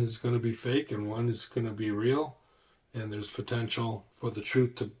 One is going to be fake and one is going to be real. And there's potential for the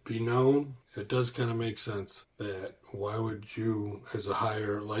truth to be known. It does kind of make sense that why would you, as a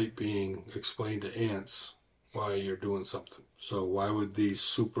higher light being, explain to ants why you're doing something? So why would these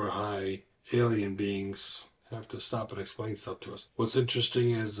super high alien beings have to stop and explain stuff to us? What's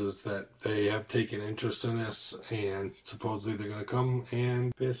interesting is that they have taken interest in us, and supposedly they're going to come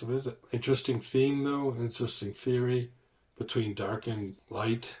and pay us a visit. Interesting theme, though. Interesting theory between dark and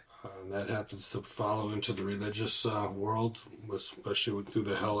light. That happens to follow into the religious world, especially through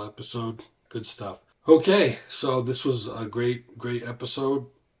the Hell episode. Good stuff. Okay, so this was a great episode.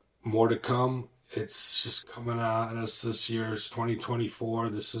 More to come. It's just coming at us this year's 2024.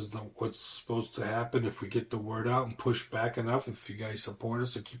 This is what's supposed to happen if we get the word out and push back enough. If you guys support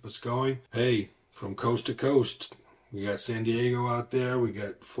us and keep us going. Hey, from coast to coast, we got San Diego out there. We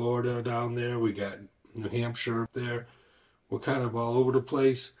got Florida down there. We got New Hampshire up there. We're kind of all over the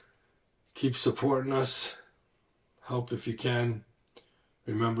place. Keep supporting us. Help if you can.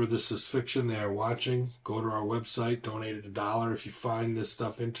 Remember, this is fiction. They are watching. Go to our website. Donate $1 if you find this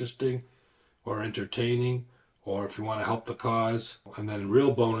stuff interesting or entertaining, or if you want to help the cause. And then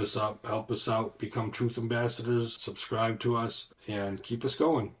real bonus up, help us out, become truth ambassadors, subscribe to us, and keep us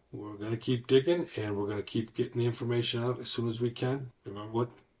going. We're going to keep digging, and we're going to keep getting the information out as soon as we can. Remember what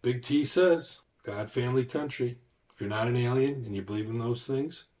Big T says, God, family, country. If you're not an alien and you believe in those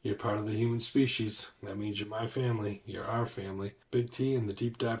things, you're part of the human species. That means you're my family. You're our family. Big T and the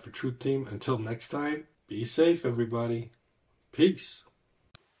Deep Dive for Truth team. Until next time, be safe, everybody. Peace.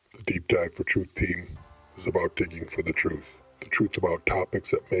 The Deep Dive for Truth team is about digging for the truth. The truth about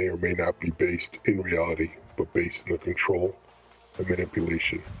topics that may or may not be based in reality, but based in the control and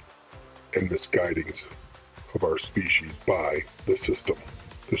manipulation and misguidings of our species by the system.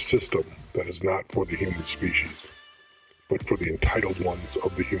 The system that is not for the human species, but for the entitled ones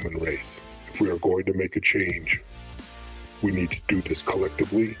of the human race. If we are going to make a change, we need to do this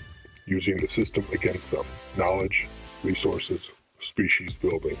collectively, using the system against them. Knowledge, resources, species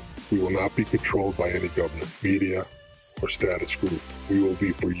building. We will not be controlled by any government, media, or status group. We will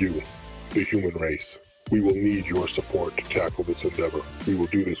be for you, the human race. We will need your support to tackle this endeavor. We will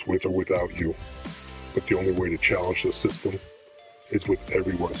do this with or without you. But the only way to challenge the system is with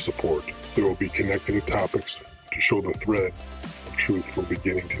everyone's support. There will be connecting topics to show the thread of truth from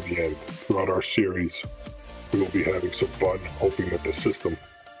beginning to the end. Throughout our series, we will be having some fun, hoping that the system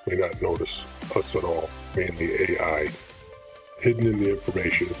may not notice us at all, mainly AI. Hidden in the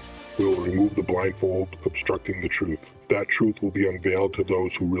information, we will remove the blindfold obstructing the truth. That truth will be unveiled to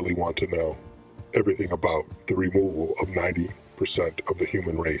those who really want to know. Everything about the removal of 90% of the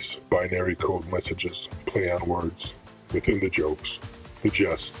human race. Binary code messages, play on words, within the jokes, the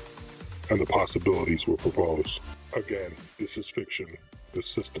jests, and the possibilities will propose. Again, this is fiction. The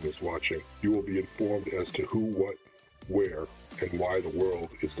system is watching. You will be informed as to who, what, where, and why the world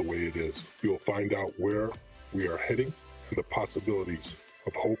is the way it is. You'll find out where we are heading and the possibilities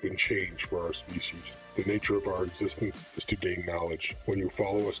of hope and change for our species. The nature of our existence is to gain knowledge. When you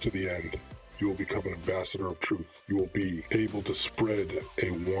follow us to the end, you will become an ambassador of truth. You will be able to spread a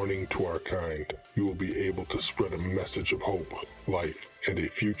warning to our kind. You will be able to spread a message of hope, life, and a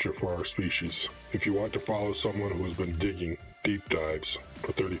future for our species. If you want to follow someone who has been digging deep dives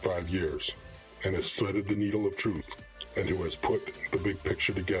for 35 years and has threaded the needle of truth and who has put the big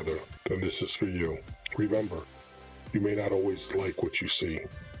picture together, then this is for you. Remember, you may not always like what you see,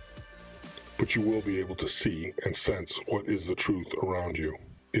 but you will be able to see and sense what is the truth around you.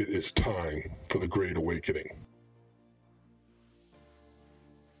 It is time for the Great Awakening.